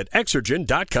 Learn more at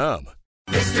Exergen.com.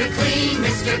 Mr. Clean,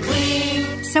 Mr.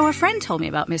 Clean. So a friend told me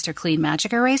about Mr. Clean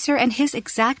Magic Eraser, and his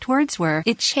exact words were,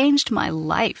 "It changed my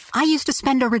life." I used to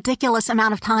spend a ridiculous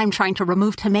amount of time trying to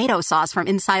remove tomato sauce from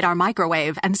inside our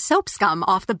microwave and soap scum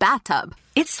off the bathtub.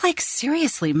 It's like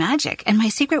seriously magic, and my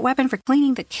secret weapon for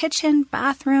cleaning the kitchen,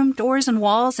 bathroom, doors, and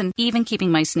walls, and even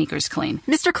keeping my sneakers clean.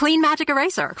 Mr. Clean Magic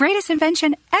Eraser. Greatest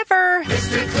invention ever.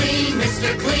 Mr. Clean,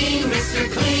 Mr. Clean,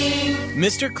 Mr. Clean.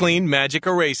 Mr. Clean Magic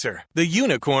Eraser, the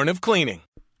unicorn of cleaning.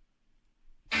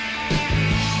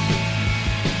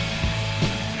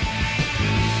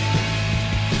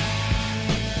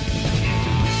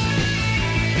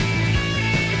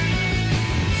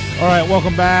 All right,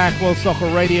 welcome back. World Soccer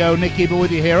Radio. Nick Keeper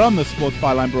with you here on the Sports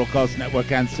Byline Broadcast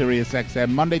Network and Sirius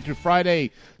XM. Monday through Friday,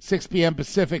 6 p.m.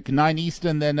 Pacific, 9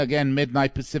 Eastern, then again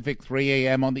midnight Pacific, 3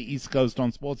 a.m. on the East Coast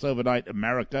on Sports Overnight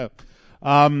America.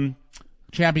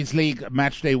 Champions League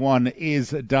match day 1 is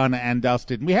done and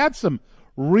dusted. And we had some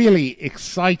really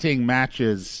exciting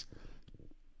matches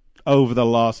over the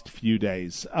last few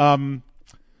days.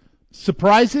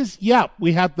 Surprises? Yeah,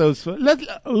 we had those.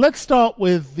 Let's start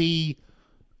with the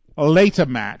later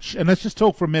match, and let's just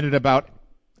talk for a minute about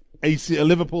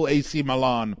Liverpool AC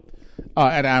Milan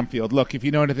at Anfield. Look, if you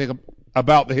know anything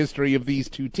about the history of these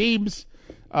two teams,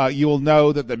 you will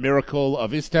know that the miracle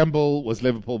of Istanbul was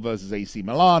Liverpool versus AC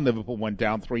Milan. Liverpool went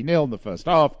down 3-0 in the first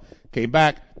half, came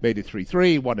back, made it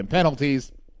 3-3, won in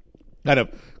penalties. Kind of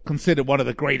considered one of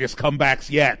the greatest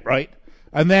comebacks yet, right?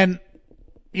 And then,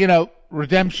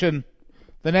 redemption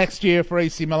the next year for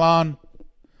AC Milan,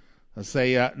 as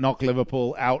they knock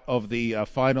Liverpool out of the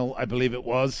final, I believe it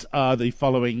was, the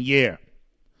following year,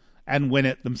 and win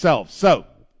it themselves. So,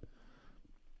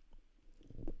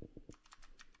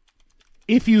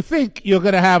 if you think you're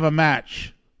going to have a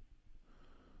match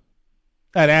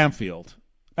at Anfield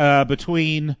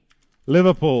between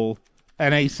Liverpool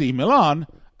and AC Milan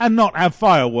and not have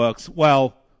fireworks,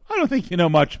 well, I don't think you know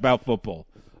much about football.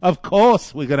 Of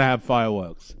course we're going to have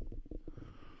fireworks.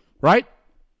 Right?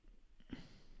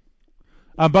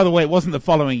 By the way, it wasn't the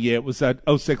following year. It was at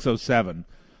 06-07.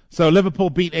 So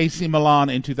Liverpool beat AC Milan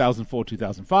in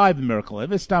 2004-2005, the Miracle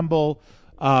of Istanbul.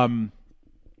 And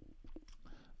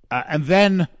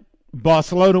then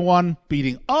Barcelona won,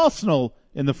 beating Arsenal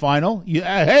in the final.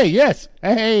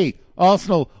 Hey,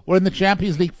 Arsenal were in the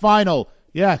Champions League final.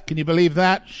 Yeah, can you believe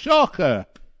that? Shocker.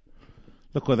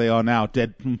 Look where they are now,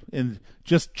 dead in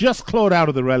just clawed out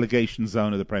of the relegation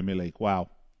zone of the Premier League. Wow.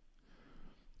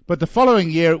 But the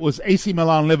following year, it was AC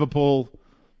Milan-Liverpool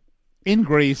in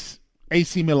Greece,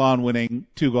 AC Milan winning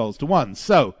 2-1.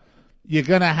 So you're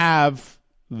going to have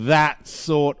that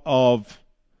sort of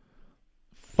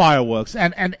fireworks.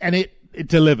 And it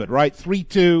delivered, right?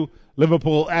 3-2,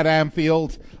 Liverpool at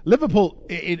Anfield. Liverpool,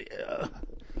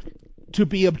 to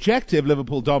be objective,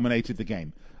 Liverpool dominated the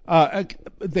game.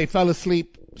 They fell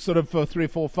asleep sort of for 3,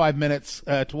 4, 5 minutes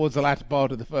towards the latter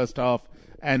part of the first half,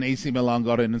 and AC Milan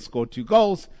got in and scored 2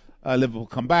 goals. Liverpool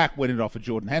come back, win it off a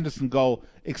Jordan Henderson goal.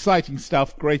 Exciting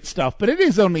stuff, great stuff. But it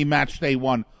is only match day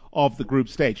 1 of the group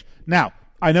stage. Now,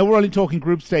 I know we're only talking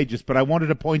group stages, but I wanted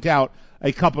to point out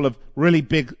a couple of really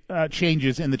big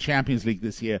changes in the Champions League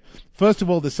this year. First of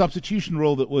all, the substitution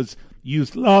rule that was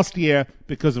used last year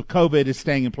because of COVID is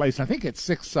staying in place. I think it's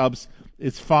 6 subs.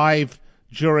 It's 5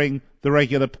 during the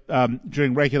regular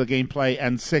gameplay,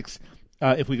 and 6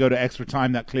 if we go to extra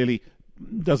time. That clearly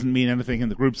doesn't mean anything in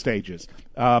the group stages,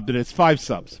 but it's 5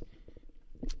 subs.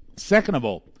 Second of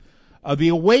all, the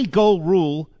away goal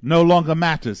rule no longer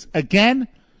matters. Again,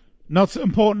 not so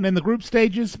important in the group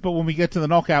stages, but when we get to the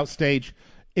knockout stage,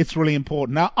 it's really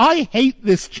important. Now, I hate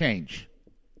this change.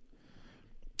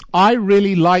 I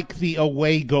really like the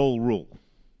away goal rule.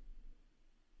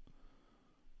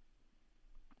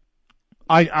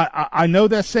 I know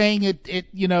they're saying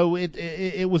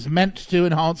it was meant to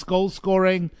enhance goal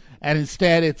scoring, and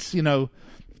instead it's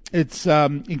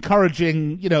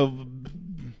encouraging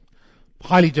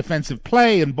highly defensive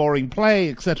play and boring play,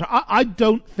 etc. I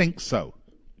don't think so.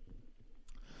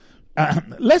 I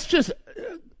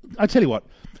tell you what,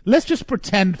 let's just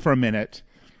pretend for a minute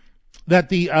that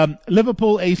the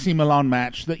Liverpool AC Milan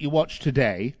match that you watched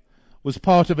today was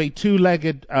part of a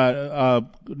 2-legged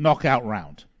knockout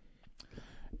round.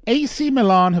 AC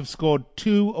Milan have scored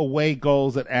 2 away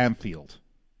goals at Anfield,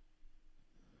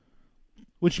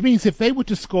 which means if they were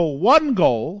to score 1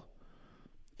 goal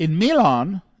in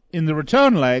Milan in the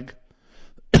return leg,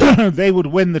 they would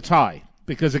win the tie.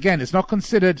 Because again, it's not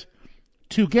considered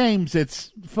 2 games,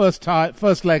 it's first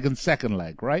leg and second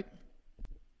leg, right?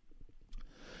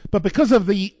 But because of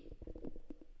the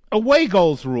away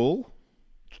goals rule,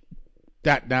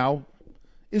 that now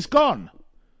is gone.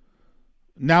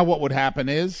 Now what would happen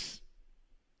is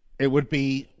it would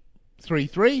be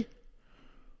 3-3.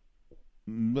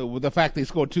 The fact they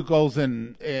scored 2 goals at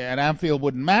Anfield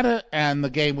wouldn't matter, and the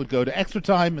game would go to extra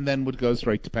time and then would go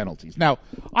straight to penalties. Now,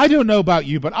 I don't know about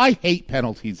you, but I hate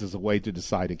penalties as a way to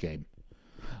decide a game.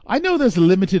 I know there's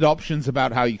limited options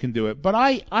about how you can do it, but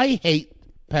I hate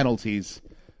penalties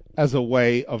as a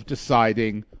way of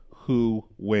deciding who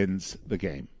wins the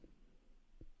game.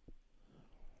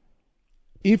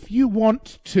 If you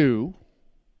want to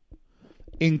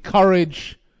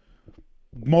encourage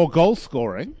more goal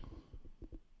scoring,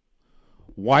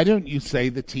 why don't you say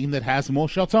the team that has more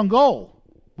shots on goal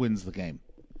wins the game?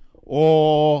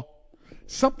 Or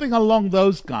something along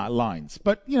those lines.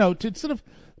 But,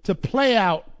 to play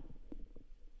out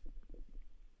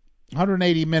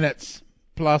 180 minutes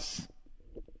plus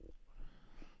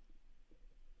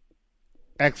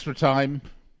extra time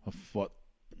of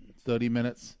 30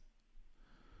 minutes?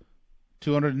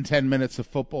 210 minutes of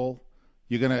football.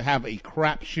 You're going to have a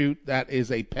crapshoot that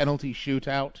is a penalty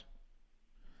shootout.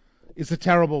 It's a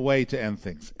terrible way to end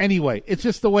things. Anyway, it's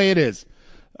just the way it is.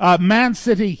 Man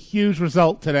City, huge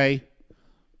result today.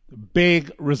 Big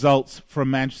results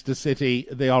from Manchester City.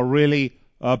 They are really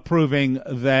proving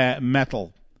their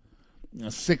mettle.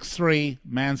 6-3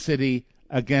 Man City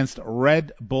against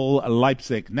Red Bull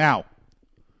Leipzig. Now,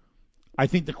 I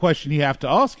think the question you have to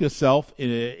ask yourself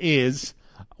is,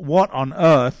 what on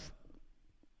earth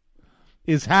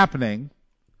is happening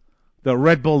that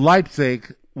Red Bull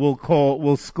Leipzig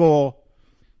will score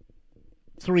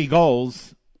 3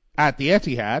 goals at the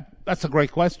Etihad? That's a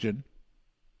great question.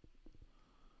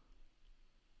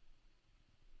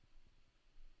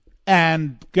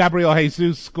 And Gabriel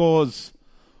Jesus scores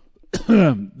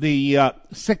the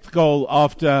 6th goal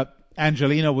after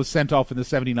Angelino was sent off in the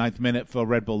 79th minute for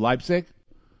Red Bull Leipzig.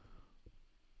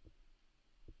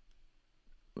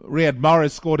 Riyad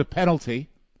Mahrez scored a penalty,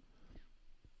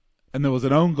 and there was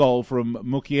an own goal from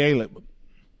Mukiele.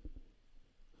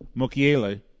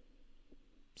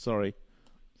 Sorry.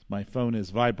 My phone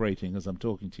is vibrating as I'm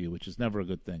talking to you, which is never a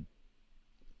good thing.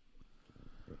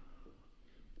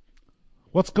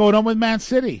 What's going on with Man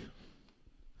City?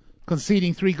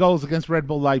 Conceding 3 goals against Red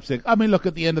Bull Leipzig. I mean, look,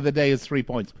 at the end of the day, it's 3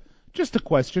 points. Just a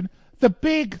question. The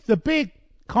big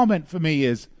comment for me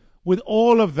is, with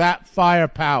all of that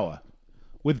firepower,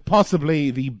 with possibly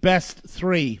the best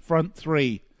front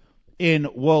three in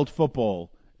world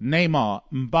football, Neymar,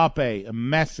 Mbappe,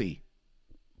 and Messi,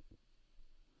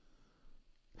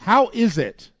 how is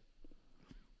it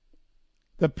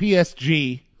the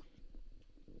PSG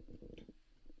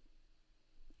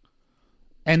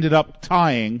ended up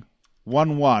tying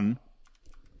 1-1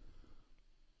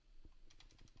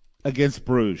 against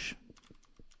Bruges?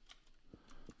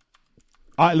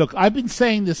 Look, I've been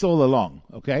saying this all along,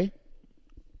 okay?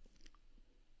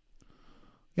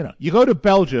 You go to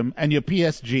Belgium and you're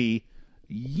PSG,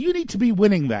 you need to be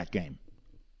winning that game.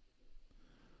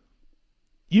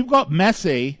 You've got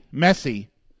Messi,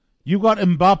 you've got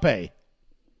Mbappe,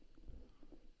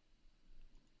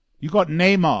 you've got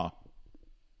Neymar,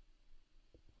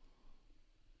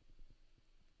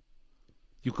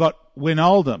 you've got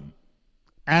Wijnaldum,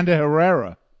 Ander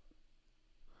Herrera.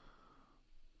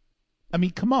 I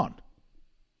mean, come on.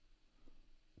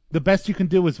 The best you can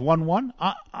do is 1-1.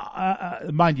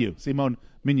 Mind you, Simone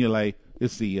Mignolet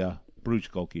is the Bruges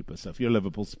goalkeeper. So if you're a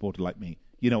Liverpool supporter like me,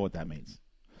 you know what that means.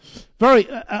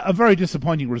 A very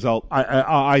disappointing result,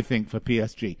 I think, for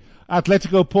PSG.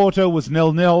 Atletico Porto was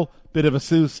 0-0. Bit of a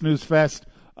snooze fest.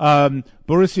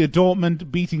 Borussia Dortmund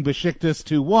beating Besiktas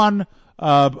 2-1.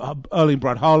 Erling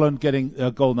Braut Haaland getting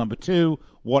goal number 2.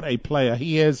 What a player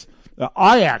he is.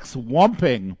 Ajax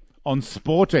whomping on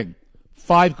Sporting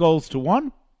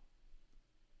 5-1.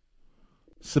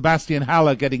 Sebastian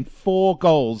Haller getting 4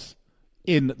 goals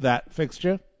in that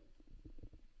fixture.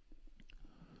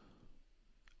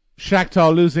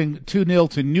 Shakhtar losing 2-0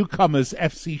 to newcomers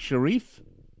FC Sharif.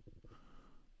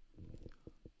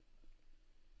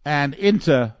 And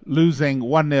Inter losing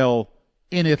 1-0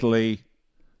 in Italy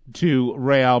to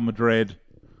Real Madrid,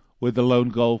 with the lone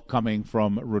goal coming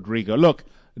from Rodrigo. Look,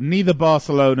 neither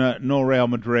Barcelona nor Real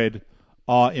Madrid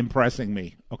are impressing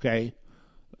me, okay?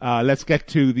 Let's get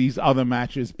to these other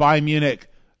matches. Bayern Munich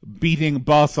beating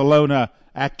Barcelona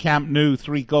at Camp Nou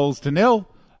 3-0.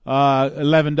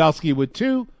 Lewandowski with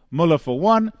 2, Muller for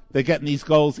 1. They're getting these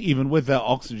goals even with their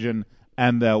oxygen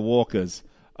and their walkers.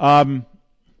 Dinamo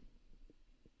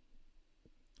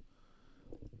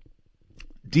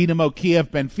Kiev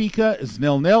Benfica is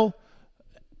 0-0.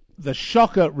 The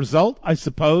shocker result, I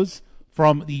suppose,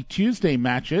 from the Tuesday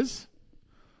matches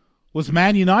was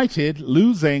Man United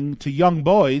losing to Young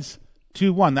Boys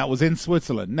 2-1. That was in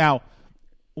Switzerland. Now,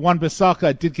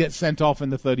 Wan-Bissaka did get sent off in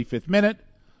the 35th minute.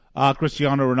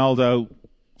 Cristiano Ronaldo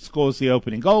scores the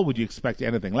opening goal. Would you expect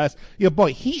anything less? Yeah,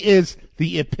 boy, he is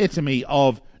the epitome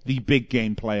of the big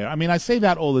game player. I mean, I say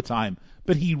that all the time,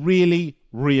 but he really,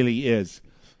 really is.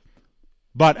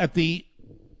 But at the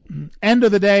end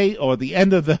of the day, or the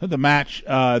end of the match,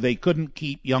 they couldn't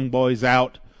keep young boys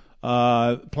out,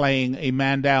 playing a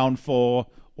man down for,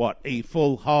 a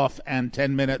full half and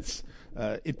 10 minutes.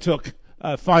 It took,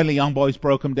 finally young boys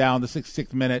broke them down, the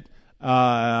 66th minute.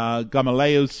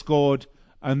 Gamaleou scored,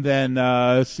 and then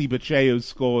Sibacheu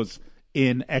scores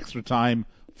in extra time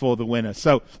for the winner.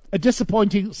 So a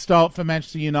disappointing start for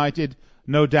Manchester United,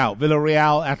 no doubt.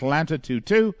 Villarreal, Atalanta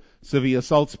 2-2. Sevilla,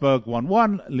 Salzburg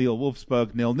 1-1. Lille,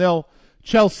 Wolfsburg 0-0.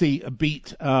 Chelsea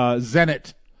beat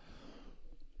Zenit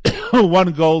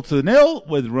 1-0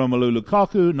 with Romelu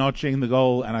Lukaku notching the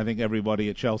goal, and I think everybody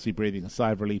at Chelsea breathing a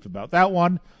sigh of relief about that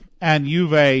one. And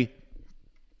Juve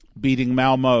beating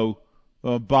Malmo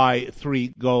by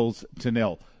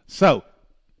 3-0. So,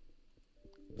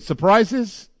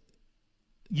 surprises?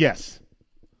 Yes.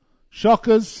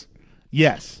 Shockers?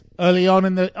 Yes. Early on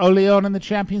in the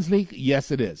Champions League? Yes,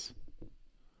 it is.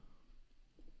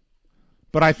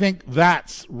 But I think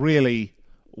that's really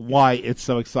why it's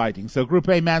so exciting. So Group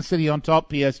A, Man City on top,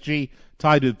 PSG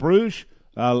tied with Bruges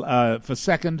for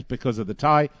second because of the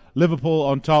tie. Liverpool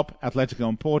on top, Atletico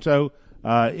and Porto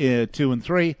 2 and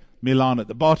 3. Milan at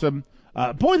the bottom.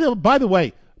 By the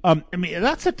way,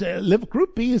 that's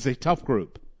Group B is a tough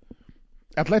group.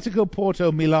 Atletico,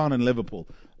 Porto, Milan, and Liverpool.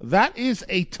 That is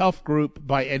a tough group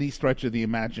by any stretch of the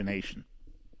imagination.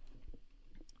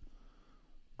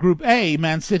 Group A,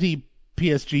 Man City,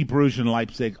 PSG, Bruges, and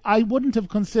Leipzig. I wouldn't have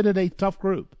considered a tough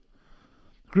group.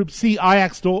 Group C,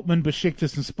 Ajax, Dortmund,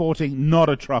 Besiktas, and Sporting. Not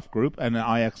a tough group, and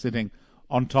Ajax sitting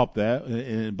on top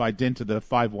there by dint of the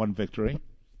 5-1 victory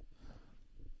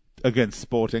against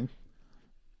Sporting.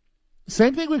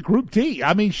 Same thing with Group D.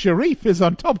 I mean, Sheriff is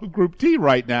on top of Group D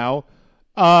right now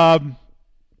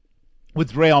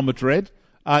with Real Madrid,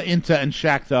 Inter, and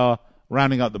Shakhtar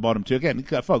rounding out the bottom two. Again,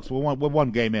 folks, we're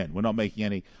one game in. We're not making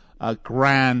any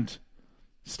grand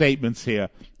statements here.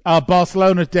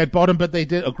 Barcelona dead bottom, but they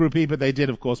did Group E, but they did,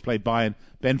 of course, play Bayern,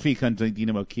 Benfica, and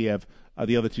Dinamo Kiev,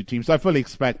 the other two teams. So I fully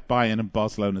expect Bayern and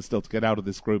Barcelona still to get out of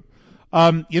this group.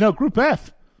 Group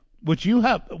F. Would you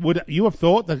have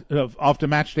thought that after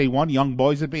match day 1, Young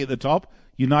Boys would be at the top,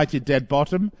 United dead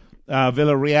bottom,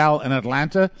 Villarreal and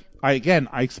Atlanta? I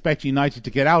expect United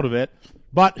to get out of it.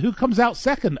 But who comes out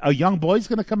second? Are Young Boys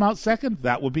going to come out second?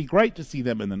 That would be great to see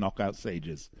them in the knockout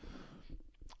stages.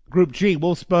 Group G,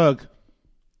 Wolfsburg,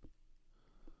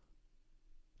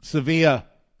 Sevilla,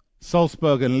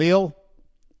 Salzburg, and Lille.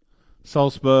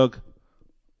 Salzburg,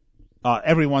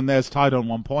 everyone there's tied on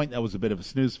 1 point. That was a bit of a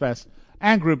snooze fest.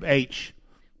 And Group H,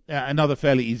 another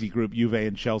fairly easy group, Juve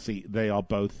and Chelsea. They are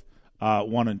both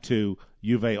 1 and 2.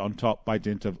 Juve on top by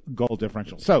dint of goal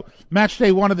differential. So, match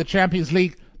day 1 of the Champions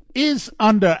League is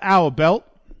under our belt.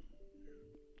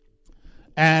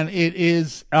 And it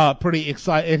is pretty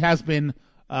exciting. It has been,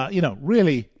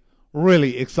 really,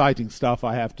 really exciting stuff,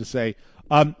 I have to say.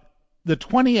 The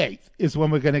 28th is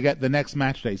when we're going to get the next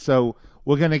match day. So,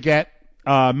 we're going to get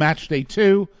match day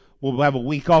 2. We'll have a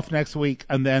week off next week,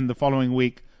 and then the following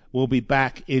week we'll be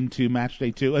back into match day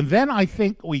 2. And then I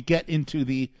think we get into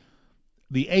the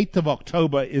 8th of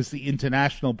October is the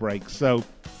international break. So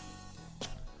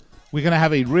we're going to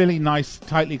have a really nice,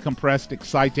 tightly compressed,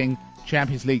 exciting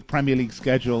Champions League, Premier League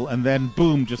schedule, and then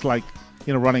boom, just like,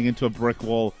 running into a brick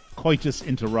wall, coitus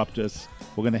interruptus,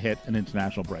 we're going to hit an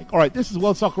international break. All right, this is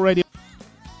World Soccer Radio.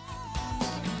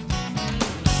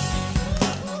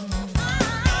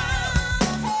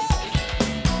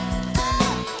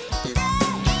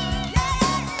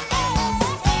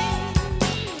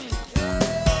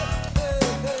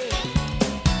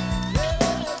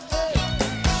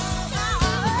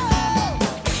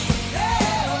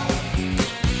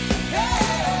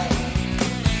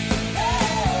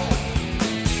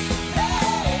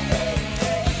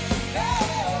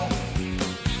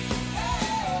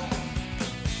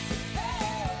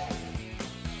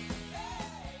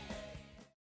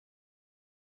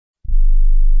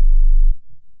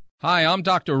 Hi, I'm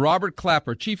Dr. Robert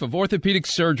Clapper, Chief of Orthopedic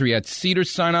Surgery at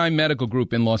Cedars-Sinai Medical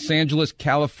Group in Los Angeles,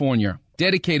 California.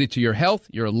 dedicated to your health,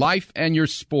 your life, and your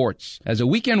sports. As a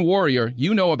weekend warrior,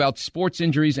 you know about sports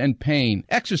injuries and pain.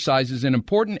 Exercise is an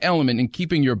important element in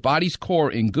keeping your body's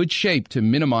core in good shape to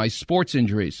minimize sports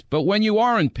injuries. But when you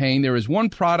are in pain, there is one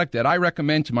product that I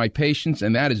recommend to my patients,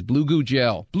 and that is Blue Goo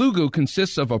Gel. Blue Goo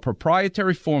consists of a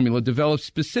proprietary formula developed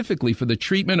specifically for the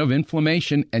treatment of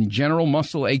inflammation and general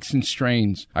muscle aches and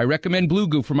strains. I recommend Blue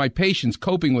Goo for my patients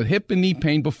coping with hip and knee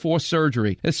pain before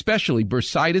surgery, especially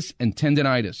bursitis and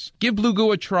tendinitis. Give Blue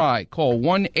Goo a try. Call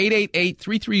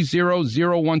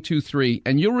 1-888-330-0123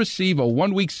 and you'll receive a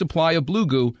 1-week supply of Blue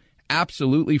Goo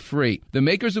absolutely free. The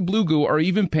makers of Blue Goo are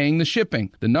even paying the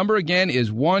shipping. The number again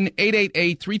is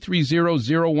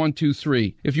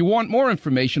 1-888-330-0123. If you want more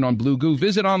information on Blue Goo,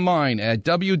 visit online at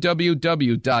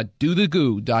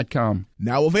www.dothegoo.com.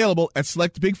 Now available at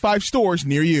select Big 5 stores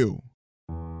near you.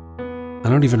 I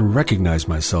don't even recognize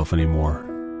myself anymore.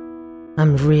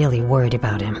 I'm really worried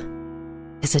about him.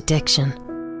 His addiction.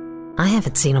 I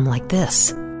haven't seen him like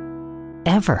this.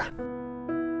 Ever.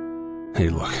 Hey,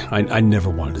 look, I never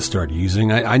wanted to start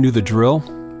using. I knew the drill,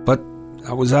 but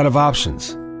I was out of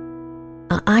options.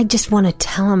 I just want to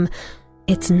tell him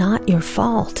it's not your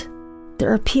fault.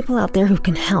 There are people out there who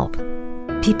can help.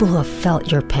 People who have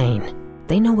felt your pain.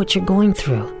 They know what you're going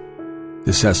through.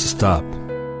 This has to stop.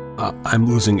 I'm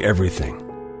losing everything.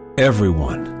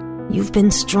 Everyone. You've been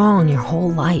strong your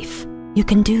whole life. You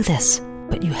can do this,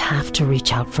 but you have to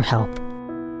reach out for help.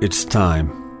 It's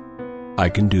time. I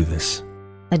can do this.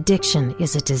 Addiction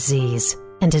is a disease,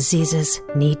 and diseases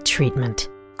need treatment.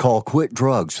 Call Quit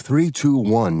Drugs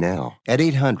 321 now at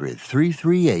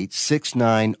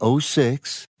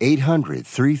 800-338-6906.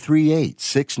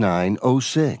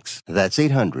 800-338-6906. That's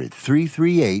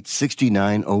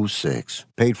 800-338-6906.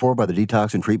 Paid for by the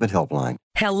Detox and Treatment Helpline.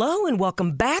 Hello and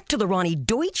welcome back to the Ronnie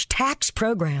Deutsch Tax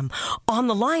Program. On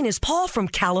the line is Paul from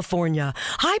California.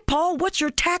 Hi, Paul. What's your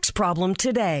tax problem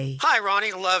today? Hi,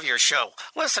 Ronnie. Love your show.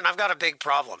 Listen, I've got a big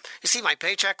problem. You see, my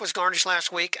paycheck was garnished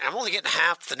last week, and I'm only getting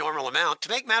half the normal amount. To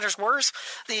make matters worse,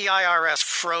 the IRS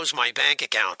froze my bank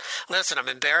account. Listen, I'm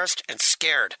embarrassed and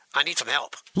scared. I need some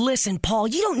help. Listen, Paul,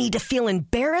 you don't need to feel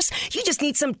embarrassed. You just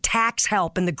need some tax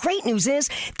help. And the great news is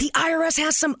the IRS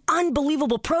has some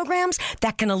unbelievable programs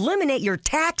that can eliminate your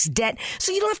tax debt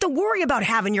so you don't have to worry about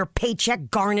having your paycheck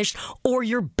garnished or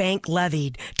your bank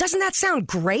levied. Doesn't that sound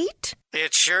great?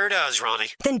 It sure does, Ronnie.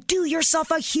 Then do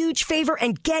yourself a huge favor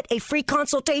and get a free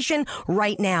consultation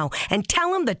right now and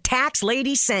tell them the tax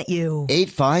lady sent you.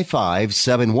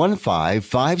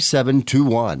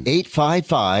 855-715-5721.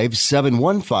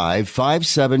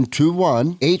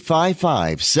 855-715-5721.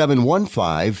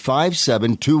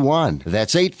 855-715-5721.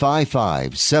 That's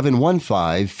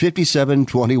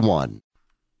 855-715-5721.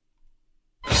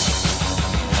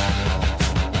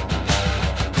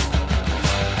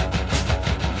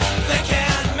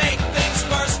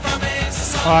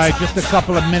 All right, just a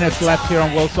couple of minutes left here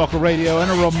on World Soccer Radio. And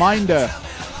a reminder,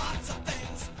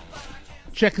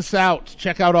 check us out.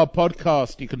 Check out our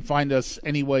podcast. You can find us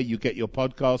anywhere you get your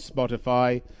podcasts,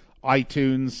 Spotify,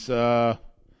 iTunes,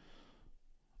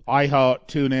 iHeart,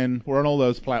 TuneIn. We're on all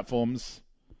those platforms.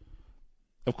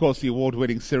 Of course, the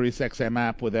award-winning SiriusXM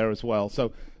app, we're there as well.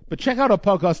 But check out our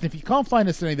podcast. And if you can't find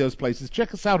us in any of those places,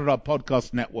 check us out at our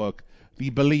podcast network,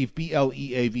 the Believe,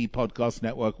 BLEAV podcast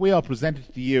network. We are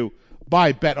presented to you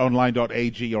by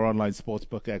betonline.ag, your online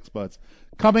sportsbook experts.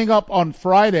 Coming up on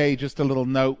Friday, just a little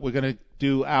note, we're going to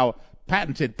do our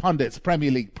patented Pundits Premier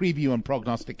League preview and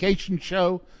prognostication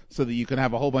show so that you can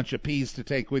have a whole bunch of peas to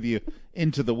take with you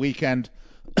into the weekend.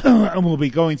 And we'll be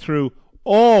going through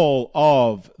all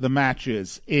of the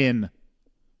matches in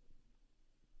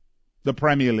the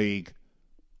Premier League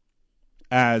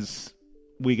as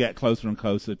we get closer and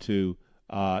closer to,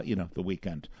 the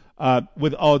weekend.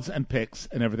 With odds and picks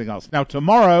and everything else. Now,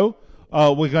 tomorrow,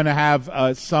 we're going to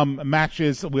have some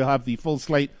matches. We'll have the full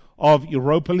slate of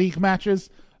Europa League matches.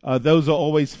 Those are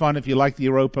always fun if you like the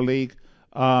Europa League.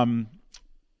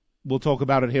 We'll talk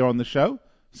about it here on the show,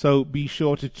 so be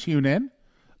sure to tune in.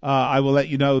 I will let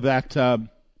you know that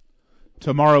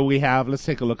tomorrow we have, let's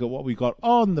take a look at what we got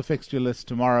on the fixture list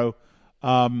tomorrow.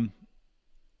 Let's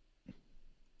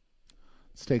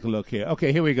take a look here.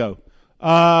 Okay, here we go.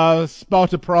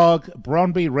 Sparta Prague,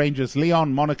 Brøndby, Rangers,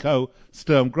 Lyon, Monaco,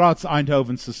 Sturm Graz,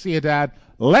 Eindhoven, Sociedad.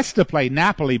 Leicester play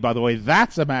Napoli, by the way.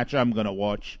 That's a match I'm going to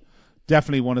watch.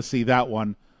 Definitely want to see that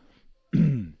one.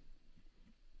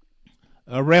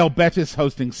 Real Betis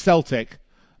hosting Celtic.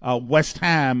 West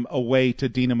Ham away to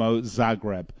Dinamo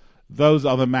Zagreb. Those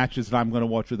are the matches that I'm going to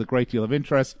watch with a great deal of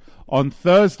interest. On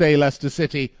Thursday, Leicester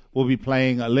City will be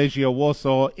playing Legia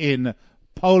Warsaw in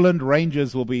Poland.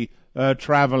 Rangers will be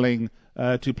traveling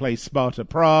to play Sparta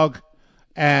Prague.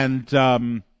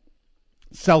 and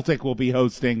Celtic will be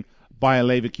hosting Bayer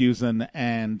Leverkusen,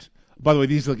 and by the way,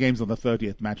 these are the games on the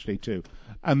 30th, match day 2.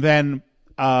 And then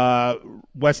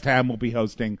West Ham will be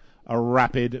hosting a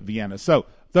Rapid Vienna. So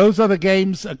those are the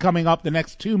games coming up, the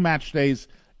next 2 match days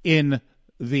in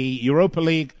the Europa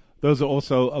League. Those are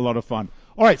also a lot of fun.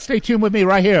 All right, stay tuned with me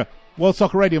right here. World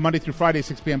Soccer Radio, Monday through Friday,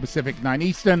 6 p.m. Pacific, 9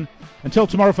 Eastern. Until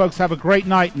tomorrow, folks, have a great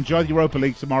night. Enjoy the Europa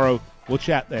League tomorrow. We'll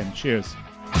chat then. Cheers.